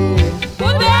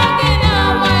 Put dog in a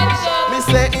white shirt. Me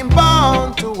say him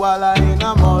bound to walla in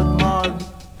a mud.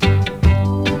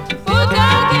 Put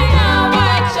dog in a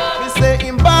white shirt. Me say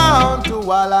him bound to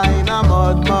walla in a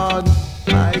mud.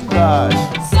 My gosh.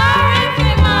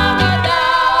 Sorry, Maga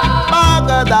dog.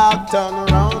 Maga dog, turn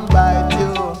around, bite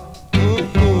you.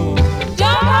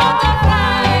 Jump out the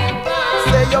frying pan.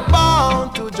 Say you're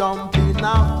bound to jump in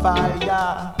now fire.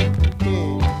 Yeah.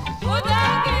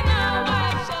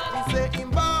 He say him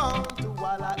bound to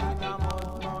walla in a mud.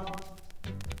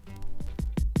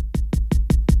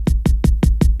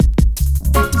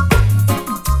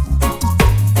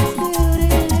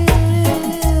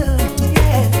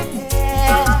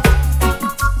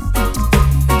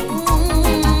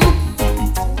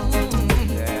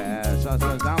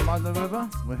 Down by the river,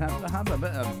 we have to have a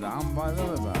bit of Down by the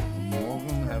River.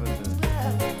 Morgan Heritage.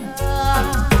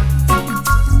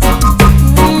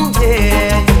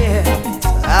 Yeah.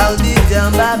 I'll be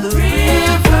down by the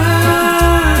river,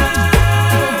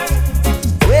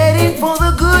 waiting for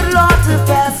the good Lord to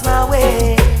pass my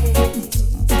way.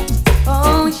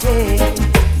 Oh yeah.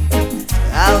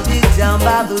 I'll be down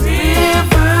by the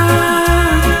river,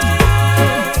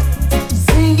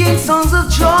 singing songs of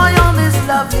joy on this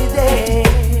lovely day.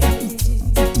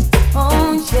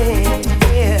 Oh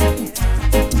yeah.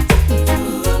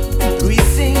 Three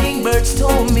singing birds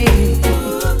told me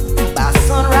by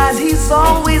sunrise he's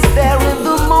always there in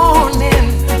the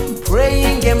morning,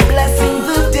 praying and blessing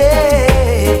the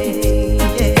day.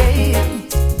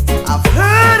 I've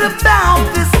heard about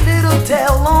this little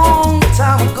tale long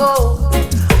time ago,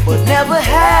 but never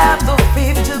had the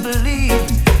faith to believe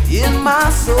in my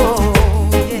soul.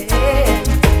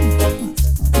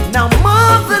 Now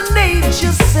Mother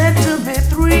Nature sent to me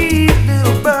three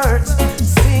little birds,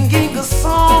 singing a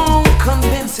song,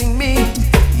 convincing me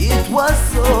it was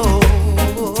so.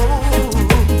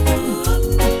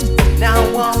 Now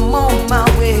I'm on my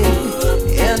way.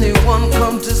 Anyone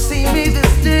come to see me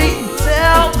this day,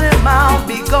 tell them I'll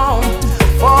be gone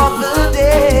for the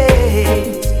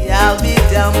day. I'll be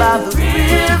down by the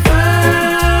river,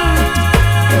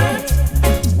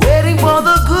 waiting for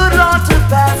the good Lord to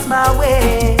pass my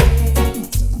way.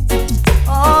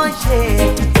 Oh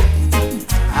yeah,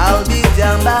 I'll be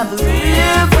down by the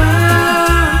river,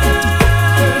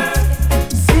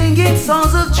 singing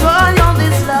songs of joy on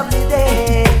this lovely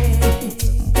day.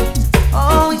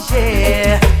 Oh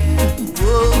yeah.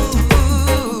 Whoa.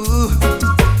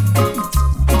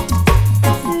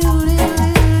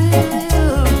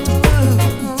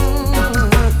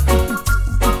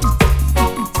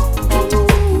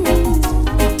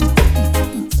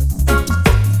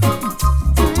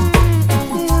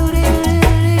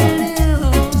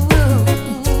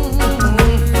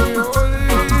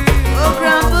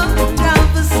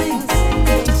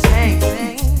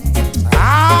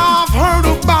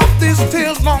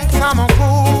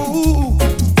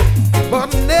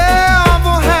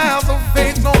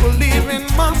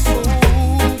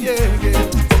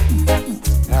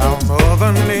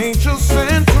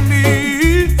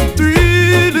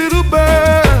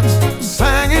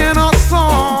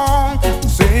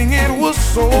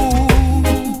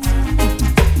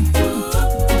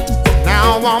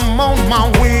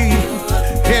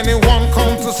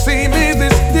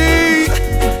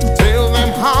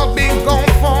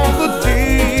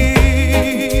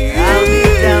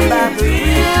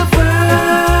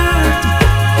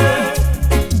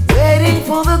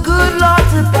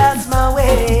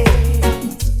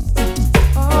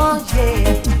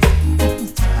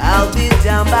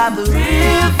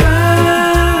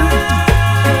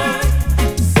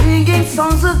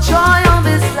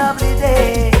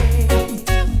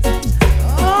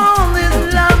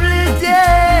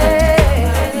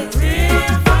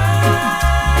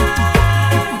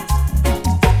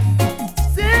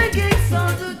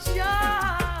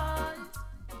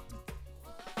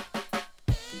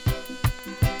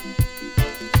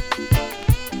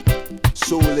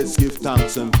 So let's give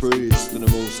thanks and praise to the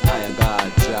Most High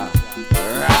God, Jah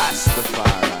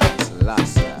Rastafari,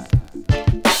 Selassie.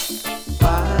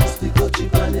 Pass the coachy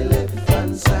on the left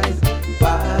hand side.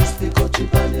 Pass the coachy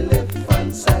on the left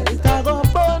hand side. It a go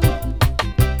burn.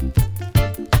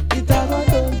 It a go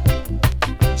done.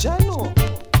 Jano.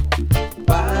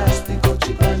 Pass the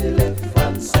coachy on the left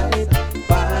hand side.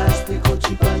 Pass the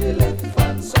coachy on the left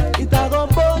hand side. It a go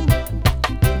burn.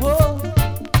 Whoa.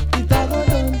 It a go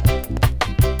done.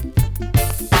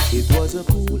 It was a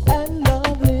cool and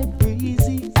lovely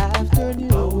breezy afternoon.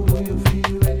 How do you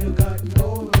feel when you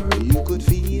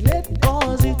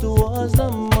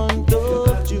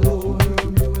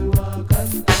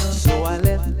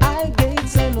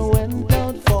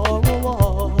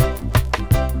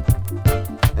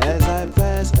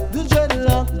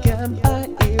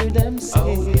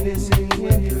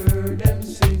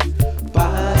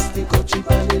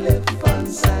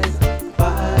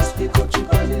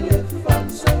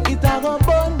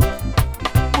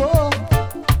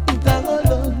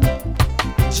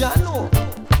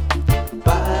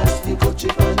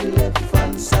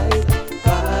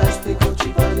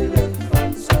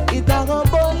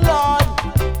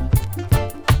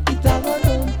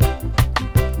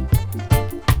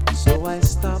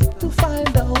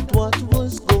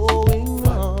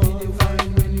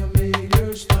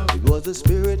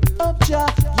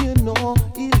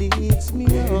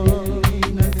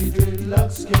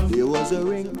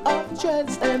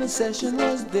dreads and the session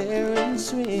was there in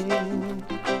swing.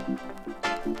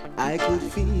 I could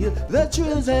feel the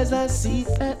thrills as I see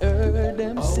and heard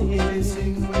them sing. Oh, they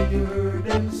sing when you heard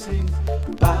them sing.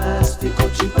 Pass the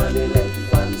chip on the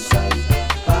left hand side.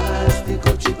 Pass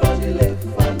the chip on the left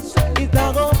hand side. It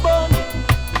a go bun,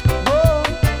 oh,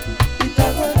 it a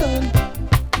go done.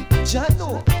 Jano.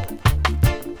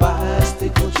 Pass the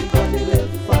chip on the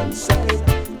left hand side.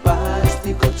 Pass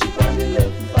the chip on the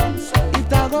left hand side.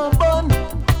 It a go bun,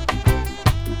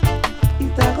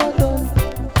 it a go done.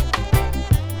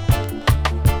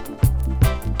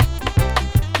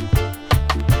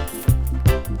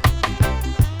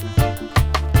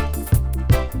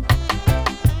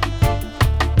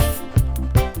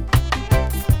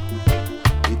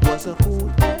 A cool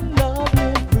and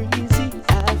lovely breezy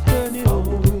afternoon. How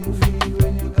do you feel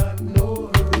when you got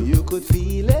no hurry? You could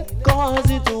feel it cause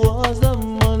it was the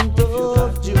month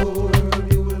of June.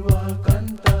 You will walk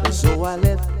on time. So I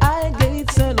left I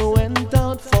gates and went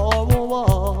out for a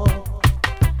walk.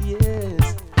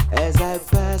 Yes, as I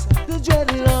passed the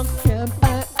dreadlock camp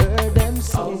I heard them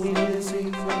sing. How do they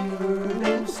sing when you heard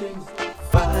them sing?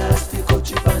 Fast the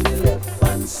coach on the left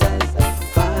hand side.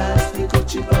 Fast the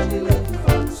coach on the left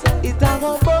hand side. It a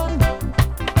go bun,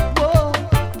 whoa,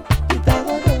 it a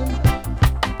go done.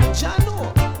 Jano.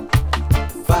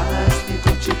 Pass the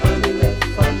chip on the left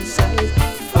hand side.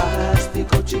 Pass the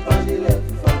chip on the left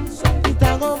hand side. It a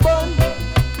go bun,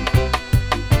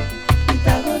 it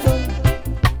a go done.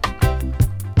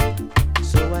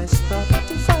 So I stopped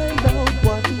to find out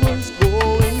what was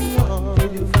going on. What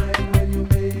did you find when you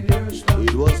made your stop?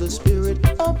 It was the spirit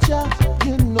of Jah,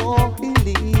 you know he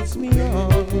leads me on.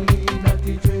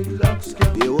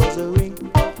 There was a ring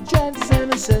of dreads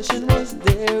and the session was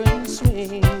there in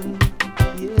swing.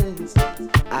 Yes,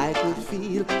 I could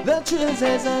feel the thrills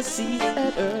as I see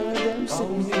and heard them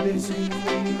sing. How they sing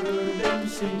when you heard them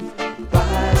sing?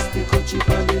 Pass the chip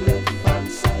on the left hand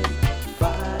side.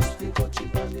 Pass the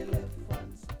chip on the left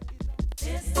hand side.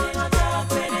 This little girl,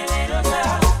 pretty little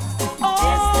girl.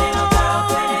 This little girl,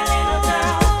 pretty little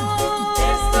girl.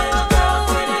 This little girl,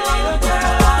 pretty little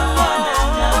girl. I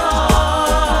wanna know.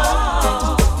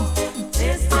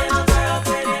 This little girl,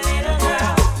 pretty little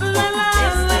girl.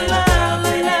 This little girl,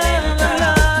 pretty little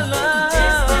girl.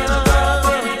 This little girl,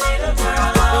 pretty little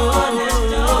girl. I wanna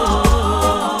know.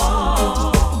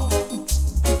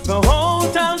 The whole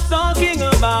town's talking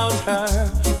about her.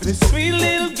 This sweet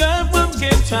little girl from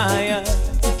Kintyre.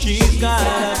 She's got a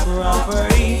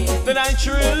property that I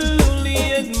truly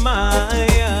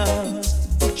admire.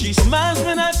 She smiles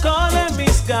when I call her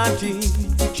Miss Scotty.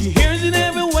 She hears it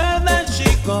everywhere that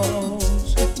she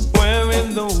goes. Where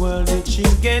in the world did she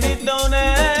get it? Don't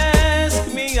ask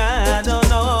me, I don't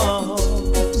know.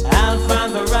 I'll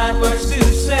find the right words to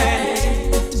say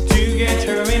to get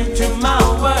her into my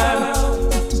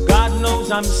world. God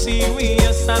knows I'm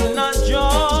serious, I'm not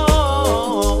joking.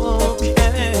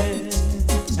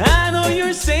 I know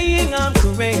you're saying I'm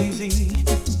crazy,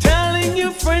 telling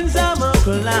your friends I'm a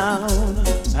clown.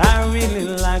 I really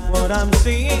like what I'm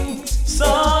seeing, so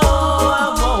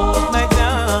I won't back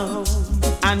down.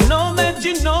 I know that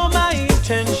you know my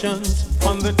intentions.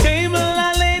 On the table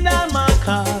I lay down my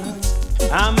card.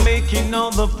 I'm making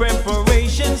all the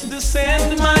preparations to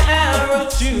send my arrow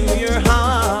to your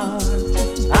heart.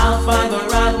 I'll find the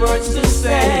right words to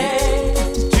say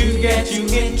to get you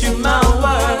into my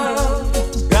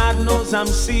world. God knows I'm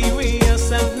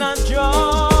serious, I'm not joking.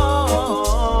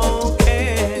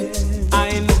 I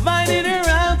invited her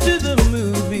out to the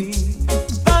movie.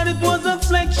 Thought it was a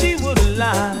flex she would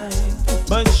like,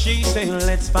 but she said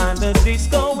let's find a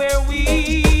disco where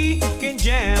we can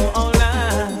jam all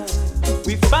night.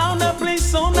 We found a place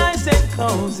so nice and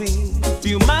cozy,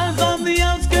 few miles on the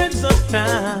outskirts of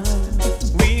town.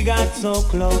 We got so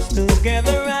close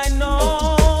together, I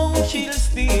know she'll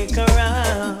stick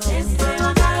around. This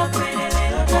little girl, pretty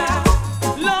little girl.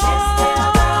 Lord, this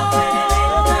little girl, pretty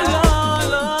little girl.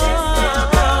 Lord, this little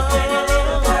girl, pretty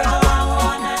little girl. I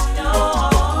wanna know.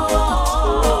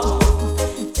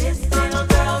 This little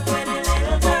girl, pretty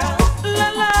little girl. La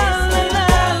la la la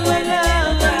la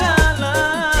la la.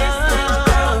 This little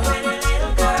girl, pretty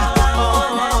little girl. I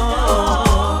wanna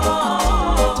know.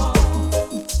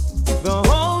 The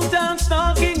whole town's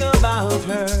talking about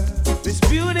her. This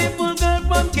beautiful girl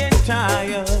from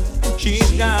Kintyre.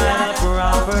 She's got a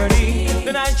property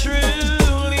that I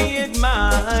truly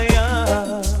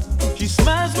admire. She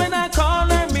smiles when I call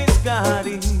her Miss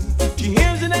Scotty. She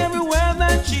hears it everywhere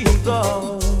that she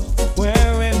goes.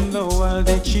 Where in the world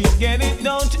did she get it?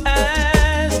 Don't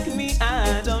ask me,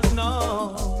 I don't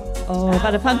know. Oh, I've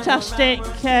had a fantastic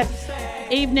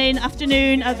evening,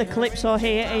 afternoon at the Calypso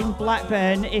here in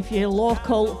Blackburn. If you're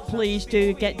local, please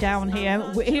do get down here.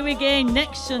 We're here again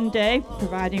next Sunday,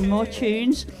 providing more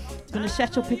tunes. Going to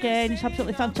set up again. It's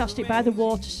absolutely fantastic by the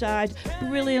waterside.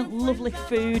 Brilliant, lovely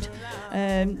food.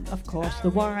 Of course, the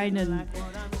wine and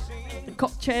the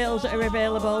cocktails that are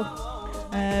available.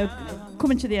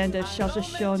 Coming to the end of Shazza's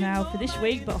show now for this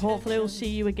week, but hopefully we'll see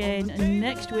you again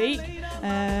next week.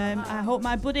 I hope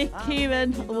my buddy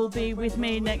Kieran will be with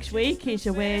me next week. He's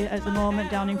away at the moment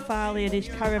down in Farley at his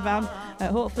caravan.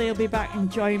 Hopefully he'll be back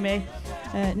and join me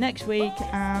next week,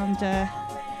 and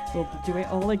we'll do it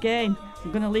all again.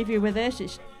 I'm going to leave you with this.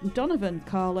 It's Donovan,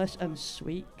 Carlos and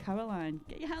Sweet Caroline.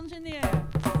 Get your hands in the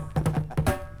air.